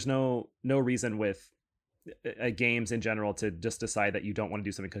that there's no reason with games in general to just decide that you don't want to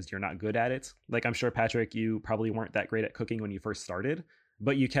do something because you're not good at it. Like I'm sure, Patrick, you probably weren't that great at cooking when you first started,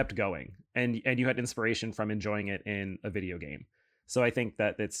 but you kept going, and you had inspiration from enjoying it in a video game. So I think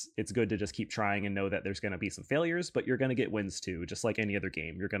that it's good to just keep trying and know that there's going to be some failures, but you're going to get wins too, just like any other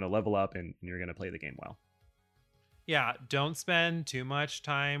game. You're going to level up and you're going to play the game well. Yeah, don't spend too much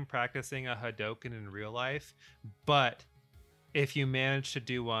time practicing a Hadoken in real life, but if you manage to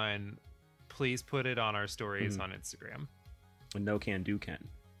do one, please put it on our stories on Instagram. And no can do can.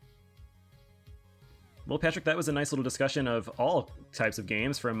 Well, Patrick, that was a nice little discussion of all types of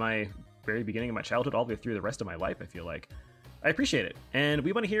games from my very beginning of my childhood all the way through the rest of my life, I feel like. I appreciate it. And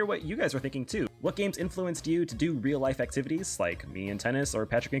we want to hear what you guys are thinking too. What games influenced you to do real life activities like me in tennis or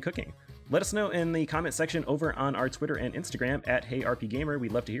Patrick in cooking? Let us know in the comment section over on our Twitter and Instagram at HeyRPGamer.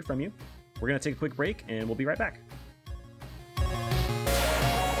 We'd love to hear from you. We're going to take a quick break and we'll be right back.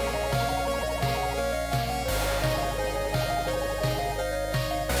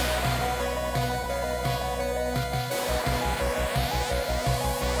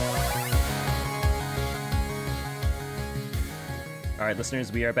 All right,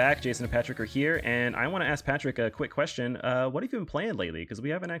 listeners, we are back. Jason and Patrick are here, and I want to ask Patrick a quick question. What have you been playing lately? Because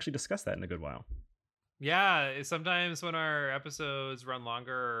we haven't actually discussed that in a good while. Yeah, sometimes when our episodes run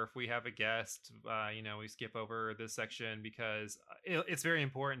longer, or if we have a guest, we skip over this section because it's very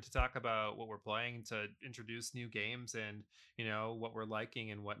important to talk about what we're playing, to introduce new games and, what we're liking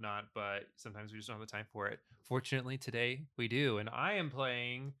and whatnot, but sometimes we just don't have the time for it. Fortunately, today we do, and I am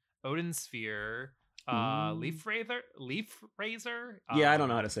playing Odin Sphere, Leaf Razor. Yeah, I don't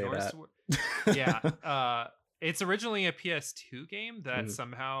know how to say Norse, that. Yeah, it's originally a PS2 game that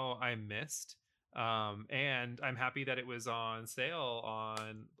somehow I missed. And I'm happy that it was on sale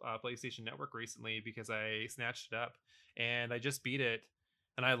on PlayStation Network recently because I snatched it up and I just beat it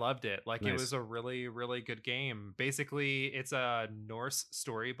and I loved it. Like Nice. It was a really, really good game. Basically, it's a Norse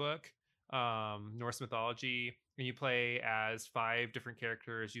storybook, Norse mythology, and you play as 5 different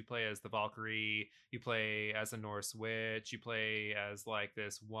characters. You play as the Valkyrie, you play as a Norse witch, you play as like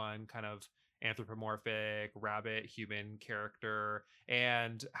this one kind of anthropomorphic rabbit human character,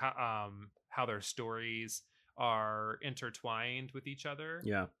 and how their stories are intertwined with each other.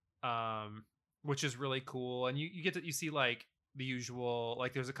 Yeah. Which is really cool. And you see like the usual,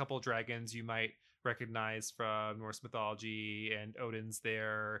 like there's a couple of dragons you might recognize from Norse mythology, and Odin's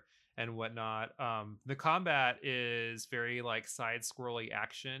there and whatnot. The combat is very like side scrolly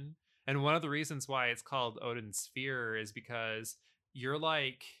action. And one of the reasons why it's called Odin Sphere is because you're in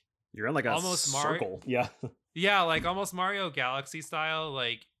like a almost circle. Yeah. Yeah, like almost Mario Galaxy style.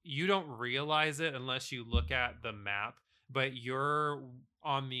 Like you don't realize it unless you look at the map, but you're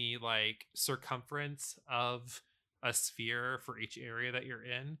on the like circumference of a sphere for each area that you're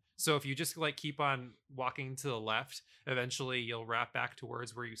in. So if you just like keep on walking to the left, eventually you'll wrap back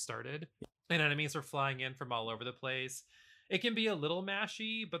towards where you started. And enemies are flying in from all over the place. It can be a little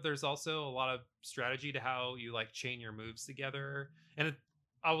mashy, but there's also a lot of strategy to how you like chain your moves together. And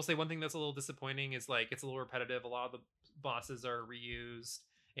I will say one thing that's a little disappointing is like it's a little repetitive. A lot of the bosses are reused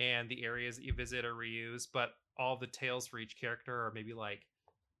and the areas that you visit are reused, but all the tales for each character are maybe like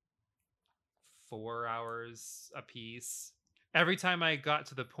 4 hours a piece. Every time I got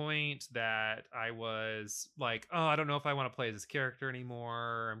to the point that I was like, oh, I don't know if I want to play as this character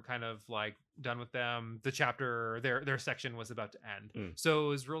anymore, I'm kind of like done with them, the chapter, their section was about to end.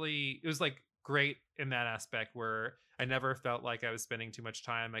 So it was like great in that aspect where I never felt like I was spending too much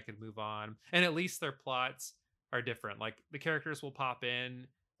time. I could move on, and at least their plots are different. Like the characters will pop in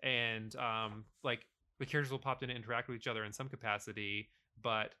and like the characters will pop in and interact with each other in some capacity,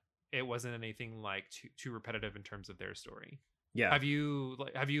 but it wasn't anything like too repetitive in terms of their story. Yeah. Have you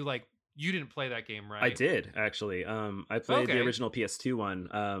you didn't play that game, right? I did actually. I played the Okay. original PS2 one.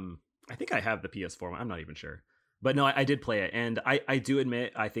 I think I have the PS4 one. I'm not even sure. But no, I did play it, and I do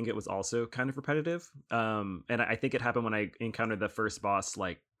admit I think it was also kind of repetitive. And I think it happened when I encountered the first boss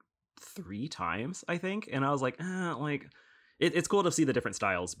like 3 times, I think, and I was like, like it's cool to see the different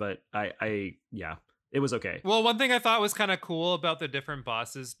styles, but yeah, it was okay. Well, one thing I thought was kind of cool about the different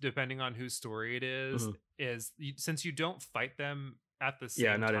bosses, depending on whose story it is, Mhm. since you don't fight them at the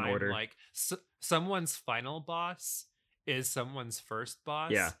Yeah, same not in time, order. like someone's final boss is someone's first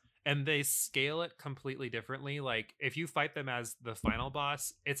boss. Yeah. And they scale it completely differently. Like if you fight them as the final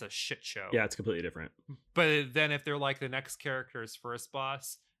boss, it's a shit show. Yeah, it's completely different. But then if they're like the next character's first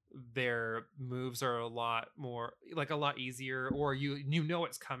boss, their moves are a lot more like a lot easier, or you know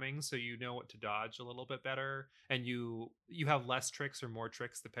it's coming, so you know what to dodge a little bit better, and you have less tricks or more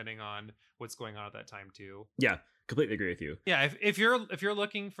tricks depending on what's going on at that time too. Yeah, completely agree with you. Yeah, if you're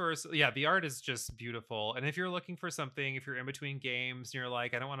looking for, yeah, the art is just beautiful, and if you're looking for something, if you're in between games and you're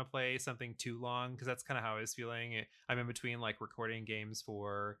like, I don't want to play something too long, because that's kind of how I was feeling. I'm in between like recording games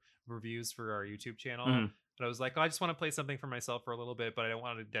for reviews for our YouTube channel. Mhm. But I was like, oh, I just want to play something for myself for a little bit, but I don't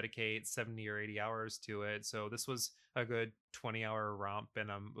want to dedicate 70 or 80 hours to it. So this was a good 20-hour romp,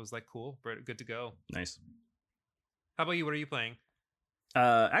 and it was like, cool, good to go. Nice. How about you? What are you playing?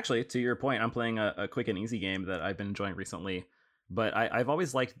 Actually, to your point, I'm playing a quick and easy game that I've been enjoying recently. But I've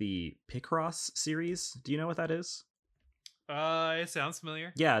always liked the Picross series. Do you know what that is? It sounds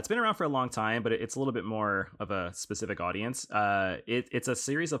familiar. Yeah, it's been around for a long time, but it's a little bit more of a specific audience. It's a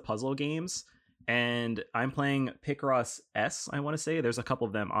series of puzzle games, and I'm playing Picross S, I want to say. There's a couple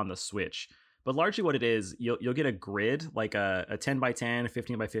of them on the Switch. But largely what it is, you'll get a grid, like a 10 by 10,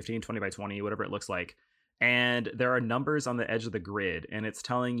 15 by 15, 20 by 20, whatever it looks like. And there are numbers on the edge of the grid, and it's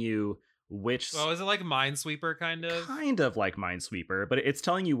telling you which... Oh, is it like Minesweeper kind of? Kind of like Minesweeper, but it's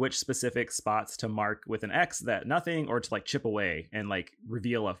telling you which specific spots to mark with an X that nothing, or to like chip away and like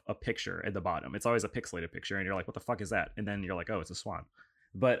reveal a picture at the bottom. It's always a pixelated picture, and you're like, what the fuck is that? And then you're like, oh, it's a swan.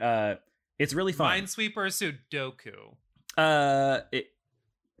 But it's really fun. Minesweeper Sudoku.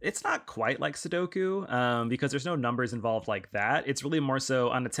 It's not quite like Sudoku, because there's no numbers involved like that. It's really more so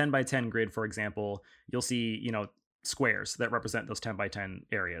on a 10 by 10 grid, for example, you'll see, squares that represent those 10 by 10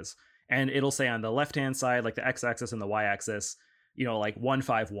 areas. And it'll say on the left-hand side, like the x-axis and the y-axis, like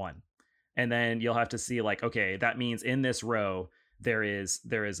 151. And then you'll have to see like, okay, that means in this row, there is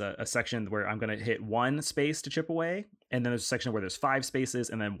a section where I'm going to hit 1 space to chip away. And then there's a section where there's 5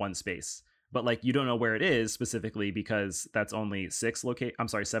 spaces and then 1 space. But like, you don't know where it is specifically because that's only 7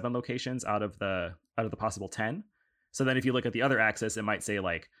 locations out of the possible 10. So then if you look at the other axis, it might say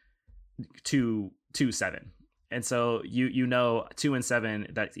like 2, 7. And so you know 2 and 7,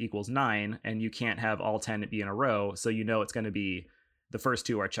 that equals 9, and you can't have all 10 be in a row. So it's going to be the first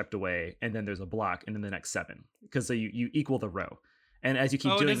 2 are chipped away, and then there's a block, and then the next 7. Because so you equal the row. And as you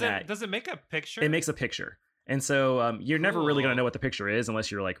keep doing that... Does it make a picture? It makes a picture. And so you're never really going to know what the picture is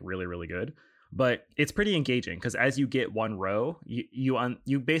unless you're like really, really good. But it's pretty engaging because as you get one row,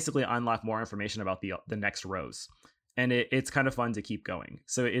 you basically unlock more information about the next rows. And it's kind of fun to keep going.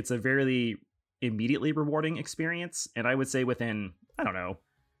 So it's a very immediately rewarding experience. And I would say within, I don't know,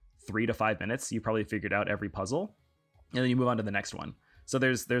 3 to 5 minutes, you probably figured out every puzzle. And then you move on to the next one. So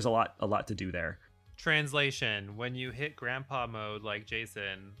there's a lot to do there. Translation: when you hit grandpa mode like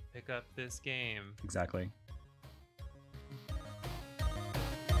Jason, pick up this game. Exactly.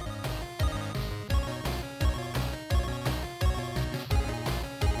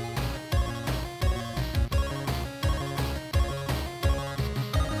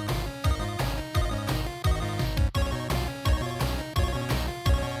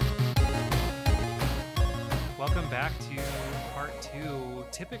 Welcome back to part 2.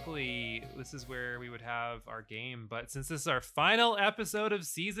 Typically, this is where we would have our game, but since this is our final episode of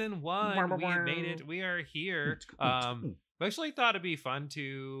season 1, we made it. We are here. We actually thought it'd be fun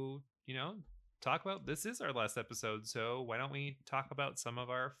to, talk about. This is our last episode, so why don't we talk about some of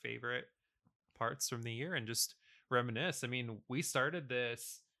our favorite parts from the year and just reminisce. I mean, we started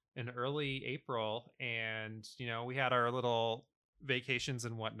this in early April, and we had our little vacations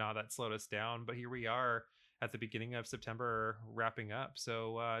and whatnot that slowed us down, but here we are at the beginning of September wrapping up.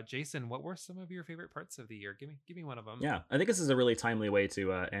 So Jason, what were some of your favorite parts of the year? Give me one of them. Yeah, I think this is a really timely way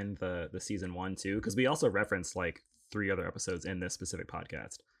to end the season 1 too, because we also referenced like 3 other episodes in this specific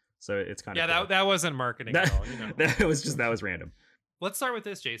podcast. So it's kind of cool. that wasn't marketing at all. that was random. Let's start with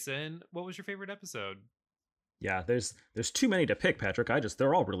this, Jason. What was your favorite episode? Yeah, there's too many to pick, Patrick.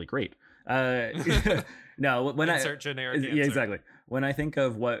 They're all really great. Uh, no, when Insert generic yeah, answer. exactly. When I think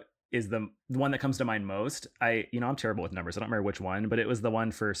of what is the one that comes to mind most, I'm terrible with numbers. I don't remember which one, but it was the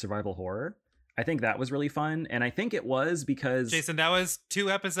one for survival horror. I think that was really fun, and I think it was because Jason, that was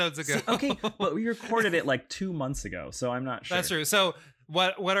 2 episodes ago. okay, but we recorded it like 2 months ago, so I'm not sure. That's true. So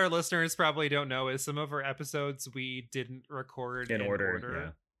what our listeners probably don't know is some of our episodes we didn't record in order.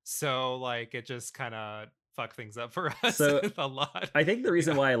 Yeah. So like it just kind of fucked things up for us So a lot. I think the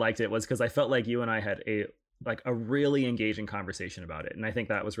reason why I liked it was because I felt like you and I had a really engaging conversation about it, and I think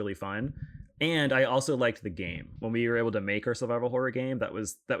that was really fun. And I also liked the game when we were able to make our survival horror game. That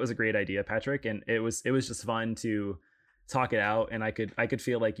was a great idea, Patrick, and it was just fun to talk it out, and I could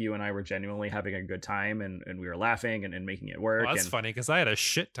feel like you and I were genuinely having a good time, and we were laughing and making it work. Well, that's funny because I had a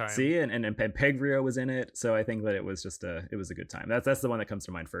shit time. See, and Pegrio was in it, so I think that it was a good time. That's the one that comes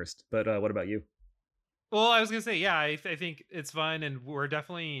to mind first. But what about you? Well, I was gonna say, yeah, I think it's fun, and we're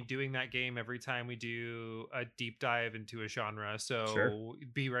definitely doing that game every time we do a deep dive into a genre. So Sure.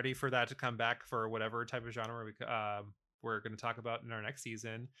 be ready for that to come back for whatever type of genre we're going to talk about in our next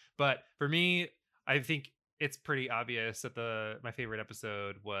season. But for me, I think it's pretty obvious that my favorite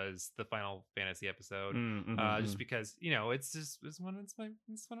episode was the Final Fantasy episode, just because it's one of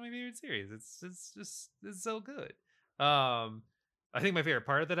my favorite series. It's so good. I think my favorite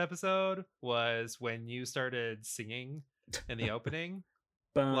part of that episode was when you started singing in the opening.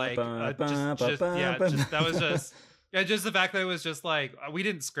 Like, that was just just the fact that it was just like we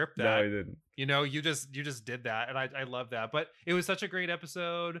didn't script that. No, I didn't. You just did that, and I love that. But it was such a great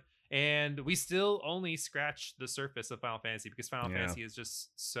episode, and we still only scratched the surface of Final Fantasy because Final Fantasy is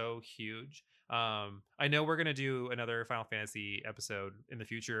just so huge. I know we're gonna do another Final Fantasy episode in the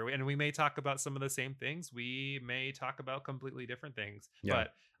future, and we may talk about some of the same things. We may talk about completely different things,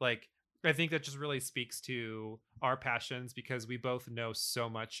 but like I think that just really speaks to our passions because we both know so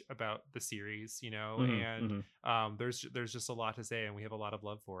much about the series, and there's just a lot to say, and we have a lot of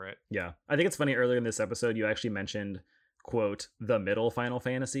love for it. Yeah, I think it's funny. Earlier in this episode, you actually mentioned quote the middle Final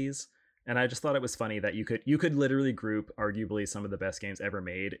Fantasies. And I just thought it was funny that you could literally group arguably some of the best games ever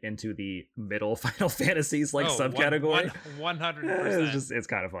made into the middle Final Fantasies subcategory. 100%. It's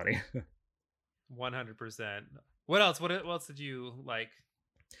kind of funny. 100%. What else? What else did you like?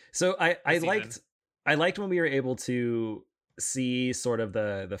 So I liked when we were able to see sort of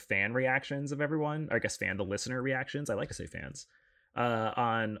the fan reactions of everyone. Or I guess the listener reactions. I like to say fans.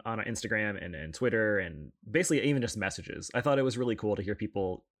 On Instagram and Twitter and basically even just messages. I thought it was really cool to hear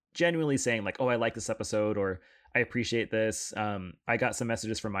people genuinely saying like, oh, I like this episode, or I appreciate this. I got some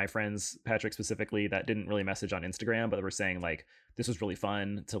messages from my friends, Patrick specifically, that didn't really message on Instagram, but were saying like, this was really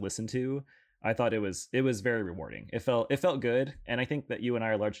fun to listen to. I thought it was very rewarding. It felt good. And I think that you and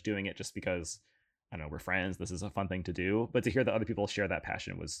I are largely doing it just because, I don't know, we're friends. This is a fun thing to do, but to hear that other people share that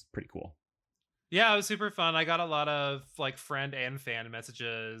passion was pretty cool. Yeah, it was super fun. I got a lot of like friend and fan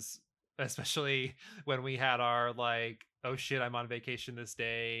messages, especially when we had our like, oh shit, I'm on vacation this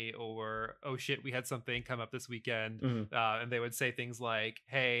day, or oh shit, we had something come up this weekend. And they would say things like,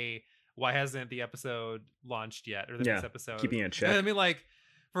 hey, why hasn't the episode launched yet? Or the next episode. Keeping it in check. And I mean, like,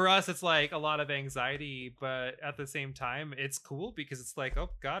 for us, it's like a lot of anxiety, but at the same time, it's cool because it's like, oh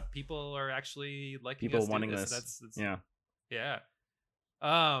god, people are actually liking people us wanting do this. this. Yeah.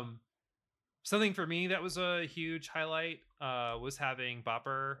 Something for me that was a huge highlight was having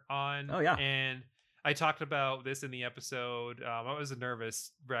Bopper on. Oh yeah. And I talked about this in the episode. I was a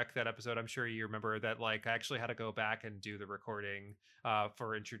nervous wreck that episode. I'm sure you remember that. Like, I actually had to go back and do the recording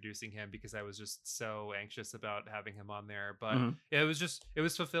for introducing him because I was just so anxious about having him on there. But it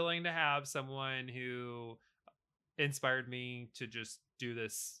was fulfilling to have someone who inspired me to just do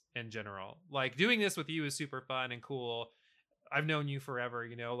this in general. Like, doing this with you is super fun and cool. I've known you forever,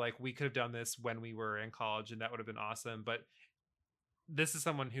 like we could have done this when we were in college and that would have been awesome. But this is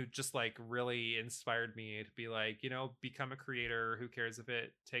someone who just like really inspired me to be like, become a creator. Who cares if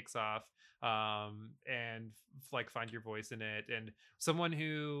it takes off? And like find your voice in it. And someone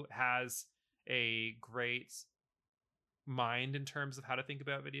who has a great mind in terms of how to think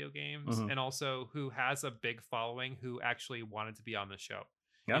about video games, and also who has a big following who actually wanted to be on the show.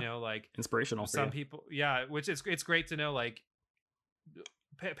 Like inspirational. Some people, which it's great to know, like,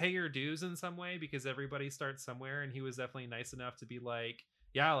 pay your dues in some way because everybody starts somewhere, and he was definitely nice enough to be like,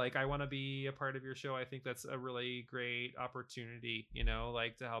 like, I want to be a part of your show. I think that's a really great opportunity,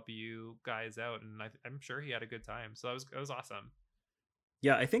 like to help you guys out. And I'm sure he had a good time. So it was awesome.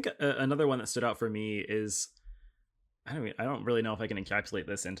 Yeah, I think another one that stood out for me is, I don't really know if I can encapsulate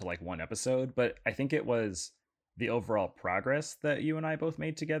this into like one episode, but I think it was the overall progress that you and I both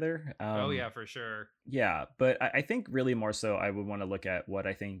made together. Oh yeah, for sure. Yeah, but I think really more so I would want to look at what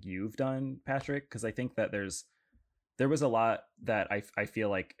I think you've done, Patrick, because I think that there was a lot that I feel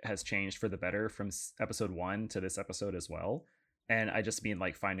like has changed for the better from episode 1 to this episode as well. And I just mean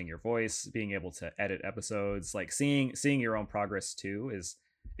like finding your voice, being able to edit episodes, like seeing your own progress too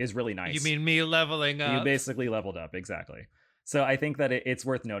is really nice. You mean me leveling up? You basically leveled up, exactly. So I think that it's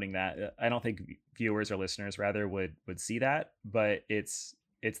worth noting that. I don't think viewers or listeners rather would see that, but it's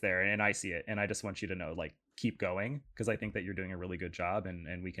there and I see it, and I just want you to know, like, keep going, because I think that you're doing a really good job,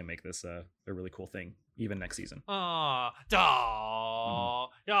 and we can make this a really cool thing even next season. I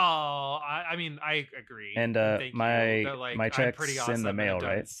mean, I agree. And thank my you. That, like, my I'm check's pretty awesome, in the mail,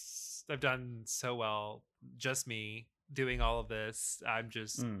 right? I've done so well, just me doing all of this. I'm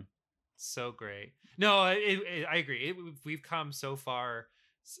just so great. No, I agree. We've come so far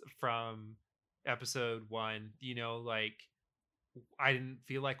from episode 1. You know, like, I didn't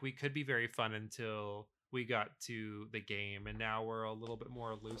feel like we could be very fun until we got to the game, and now we're a little bit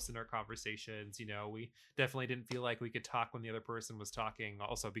more loose in our conversations. You know, we definitely didn't feel like we could talk when the other person was talking,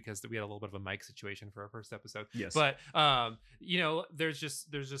 also because we had a little bit of a mic situation for our first episode. Yes. But you know, there's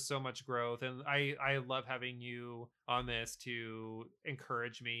just so much growth, and I love having you on this to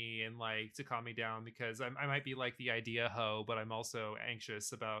encourage me and like to calm me down, because I might be like the idea hoe, but I'm also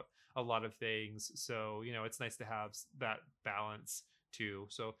anxious about a lot of things. So, you know, it's nice to have that balance too.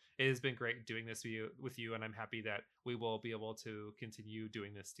 So it has been great doing this with you, and I'm happy that we will be able to continue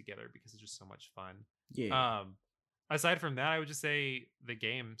doing this together, because it's just so much fun. Yeah. Aside from that, I would just say the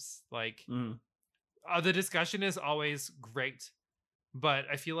games, like, the discussion is always great, but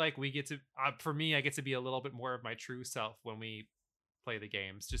I feel like we get to for me, I get to be a little bit more of my true self when we play the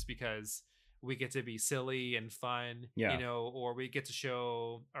games, just because we get to be silly and fun, Yeah. you know, or we get to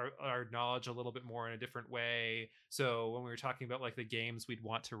show our knowledge a little bit more in a different way. So when we were talking about like the games we'd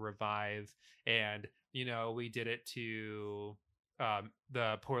want to revive, and, you know, we did it to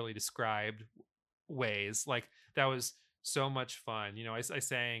the poorly described ways, like, that was so much fun. You know, I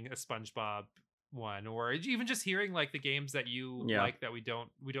sang a SpongeBob one, or even just hearing like the games that you like that we don't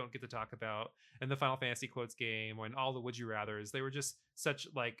get to talk about, and the Final Fantasy quotes game, and all the Would You Rathers. They were just such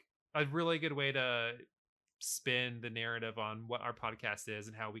like a really good way to spin the narrative on what our podcast is,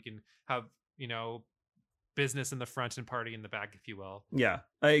 and how we can have, you know, business in the front and party in the back, if you will. Yeah,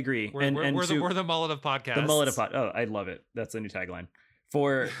 I agree. We're the mullet of podcasts. The mullet of pod. Oh, I love it. That's a new tagline.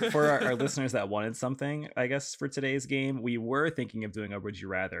 For our listeners that wanted something, I guess, for today's game, we were thinking of doing a Would You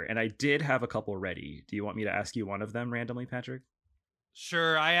Rather, and I did have a couple ready. Do you want me to ask you one of them randomly, Patrick?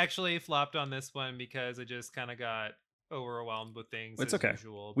 Sure. I actually flopped on this one because I just kind of got overwhelmed with things. It's okay.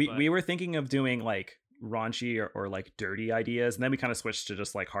 Usual, we were thinking of doing like raunchy or like dirty ideas, and then we kind of switched to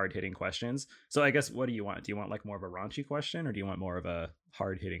just like hard-hitting questions. So I guess, what do you want? Do you want like more of a raunchy question, or do you want more of a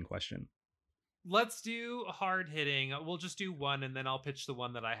hard-hitting question? Let's do hard hitting. We'll just do one, and then I'll pitch the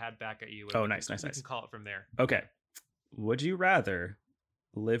one that I had back at you. Oh, nice. We can call it from there. Okay. Would you rather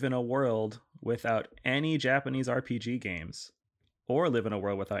live in a world without any Japanese RPG games, or live in a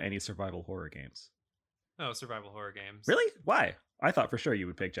world without any survival horror games? Oh, survival horror games. Really? Why? I thought for sure you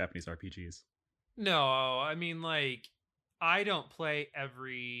would pick Japanese RPGs. No, I mean, like, I don't play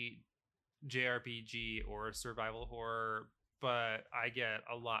every JRPG or survival horror, but I get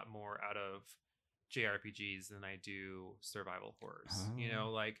a lot more out of JRPGs than I do survival horrors. Oh. You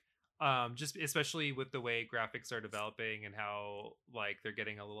know, like, just especially with the way graphics are developing, and how like they're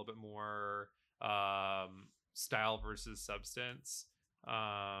getting a little bit more style versus substance.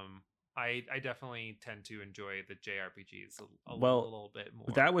 I definitely tend to enjoy the JRPGs a little bit more.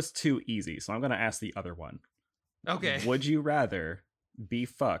 That was too easy, so I'm going to ask the other one. Okay. Would you rather be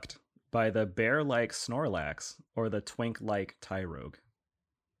fucked by the bear-like Snorlax or the twink-like Tyrogue?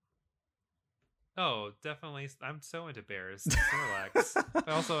 Oh, definitely. I'm so into bears. Snorlax.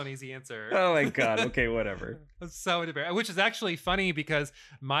 Also an easy answer. Oh my god. Okay, whatever. I'm so into bears. Which is actually funny, because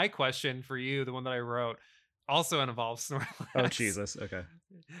my question for you, the one that I wrote, also involves Snorlax. Oh, Jesus. Okay.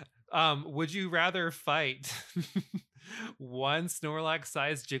 Would you rather fight one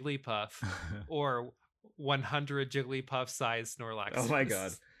Snorlax-sized Jigglypuff or 100 Jigglypuff-sized Snorlax? Oh my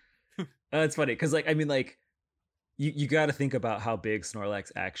god. That's funny, because like, I mean, like, you got to think about how big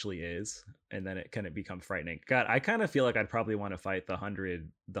Snorlax actually is, and then it kind of becomes frightening. God, I kind of feel like I'd probably want to fight the 100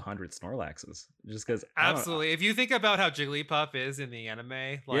 Snorlaxes, just because. Absolutely. If you think about how Jigglypuff is in the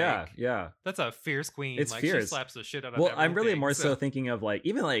anime, like, yeah, that's a fierce queen. It's like, fierce. She slaps the shit out of Well, everything. I'm really more so thinking of like,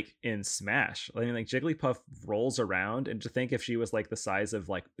 even like in Smash, I mean, like, Jigglypuff rolls around, and to think if she was like the size of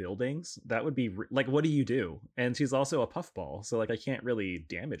like buildings, that would be like, what do you do? And she's also a puffball, so like I can't really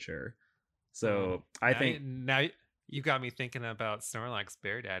damage her. So I think now you got me thinking about Snorlax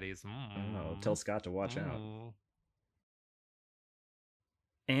Bear Daddies. oh, tell Scott to watch out. Mm.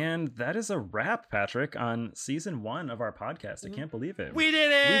 And that is a wrap, Patrick, on season 1 of our podcast. I can't believe it. We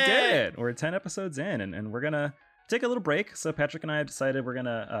did it! We did it! We're 10 episodes in, and we're going to take a little break. So Patrick and I have decided we're going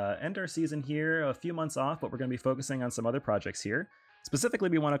to end our season here, a few months off, but we're going to be focusing on some other projects here. Specifically,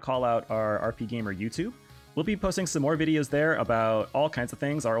 we want to call out our RP Gamer YouTube. We'll be posting some more videos there about all kinds of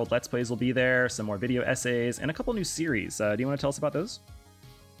things. Our old Let's Plays will be there, some more video essays, and a couple new series. Do you want to tell us about those?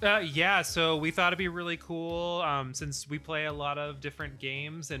 Yeah, so we thought it'd be really cool since we play a lot of different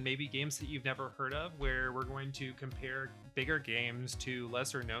games and maybe games that you've never heard of, where we're going to compare bigger games to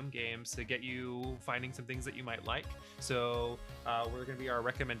lesser known games to get you finding some things that you might like. So we're going to be our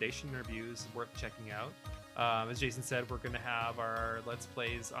recommendation reviews worth checking out. As Jason said, we're going to have our Let's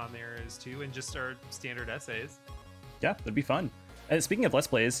Plays on there as too, and just our standard essays. Yeah, that'd be fun. And speaking of Let's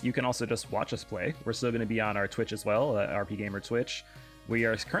Plays, you can also just watch us play. We're still going to be on our Twitch as well, RP Gamer Twitch. We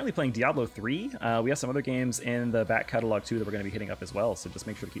are currently playing Diablo 3. We have some other games in the back catalog too that we're going to be hitting up as well, so just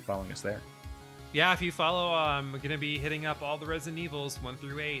make sure to keep following us there. Yeah, if you follow, we're going to be hitting up all the Resident Evils 1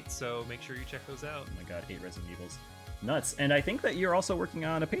 through 8, so make sure you check those out. Oh my god, 8 Resident Evils. Nuts. And I think that you're also working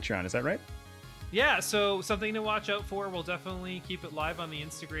on a Patreon, is that right? Yeah, so something to watch out for. We'll definitely keep it live on the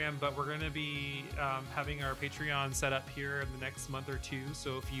Instagram, but we're going to be having our Patreon set up here in the next month or two,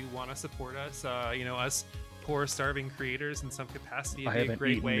 so if you want to support us, us poor starving creators in some capacity, it'd be a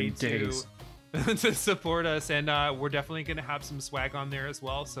great way to to support us. And we're definitely going to have some swag on there as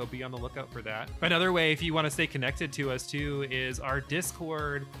well, so be on the lookout for that. Another way, if you want to stay connected to us too, is our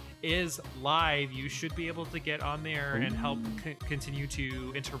Discord is live. You should be able to get on there and help continue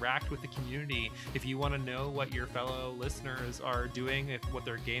to interact with the community. If you want to know what your fellow listeners are doing, what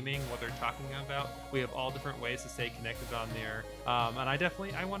they're gaming, what they're talking about, we have all different ways to stay connected on there. And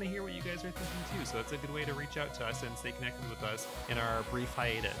I want to hear what you guys are thinking too, so it's a good way to reach out to us and stay connected with us in our brief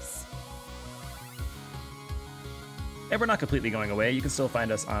hiatus. And we're not completely going away. You can still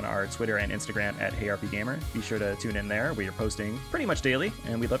find us on our Twitter and Instagram at HeyRPGamer. Be sure to tune in there. We are posting pretty much daily,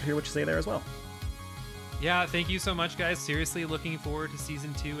 and we'd love to hear what you say there as well. Yeah, thank you so much, guys. Seriously looking forward to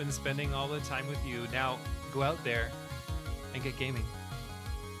season 2 and spending all the time with you. Now, go out there and get gaming.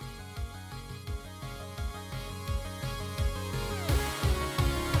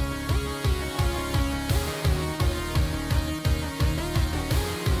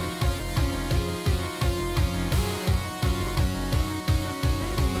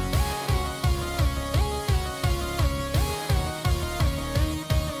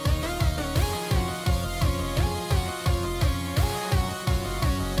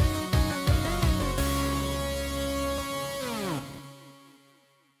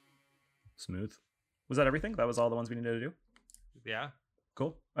 Smooth. Was that everything? That was all the ones we needed to do? Yeah. Cool.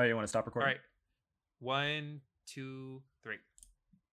 All right, you want to stop recording? All right. 1, 2, 3.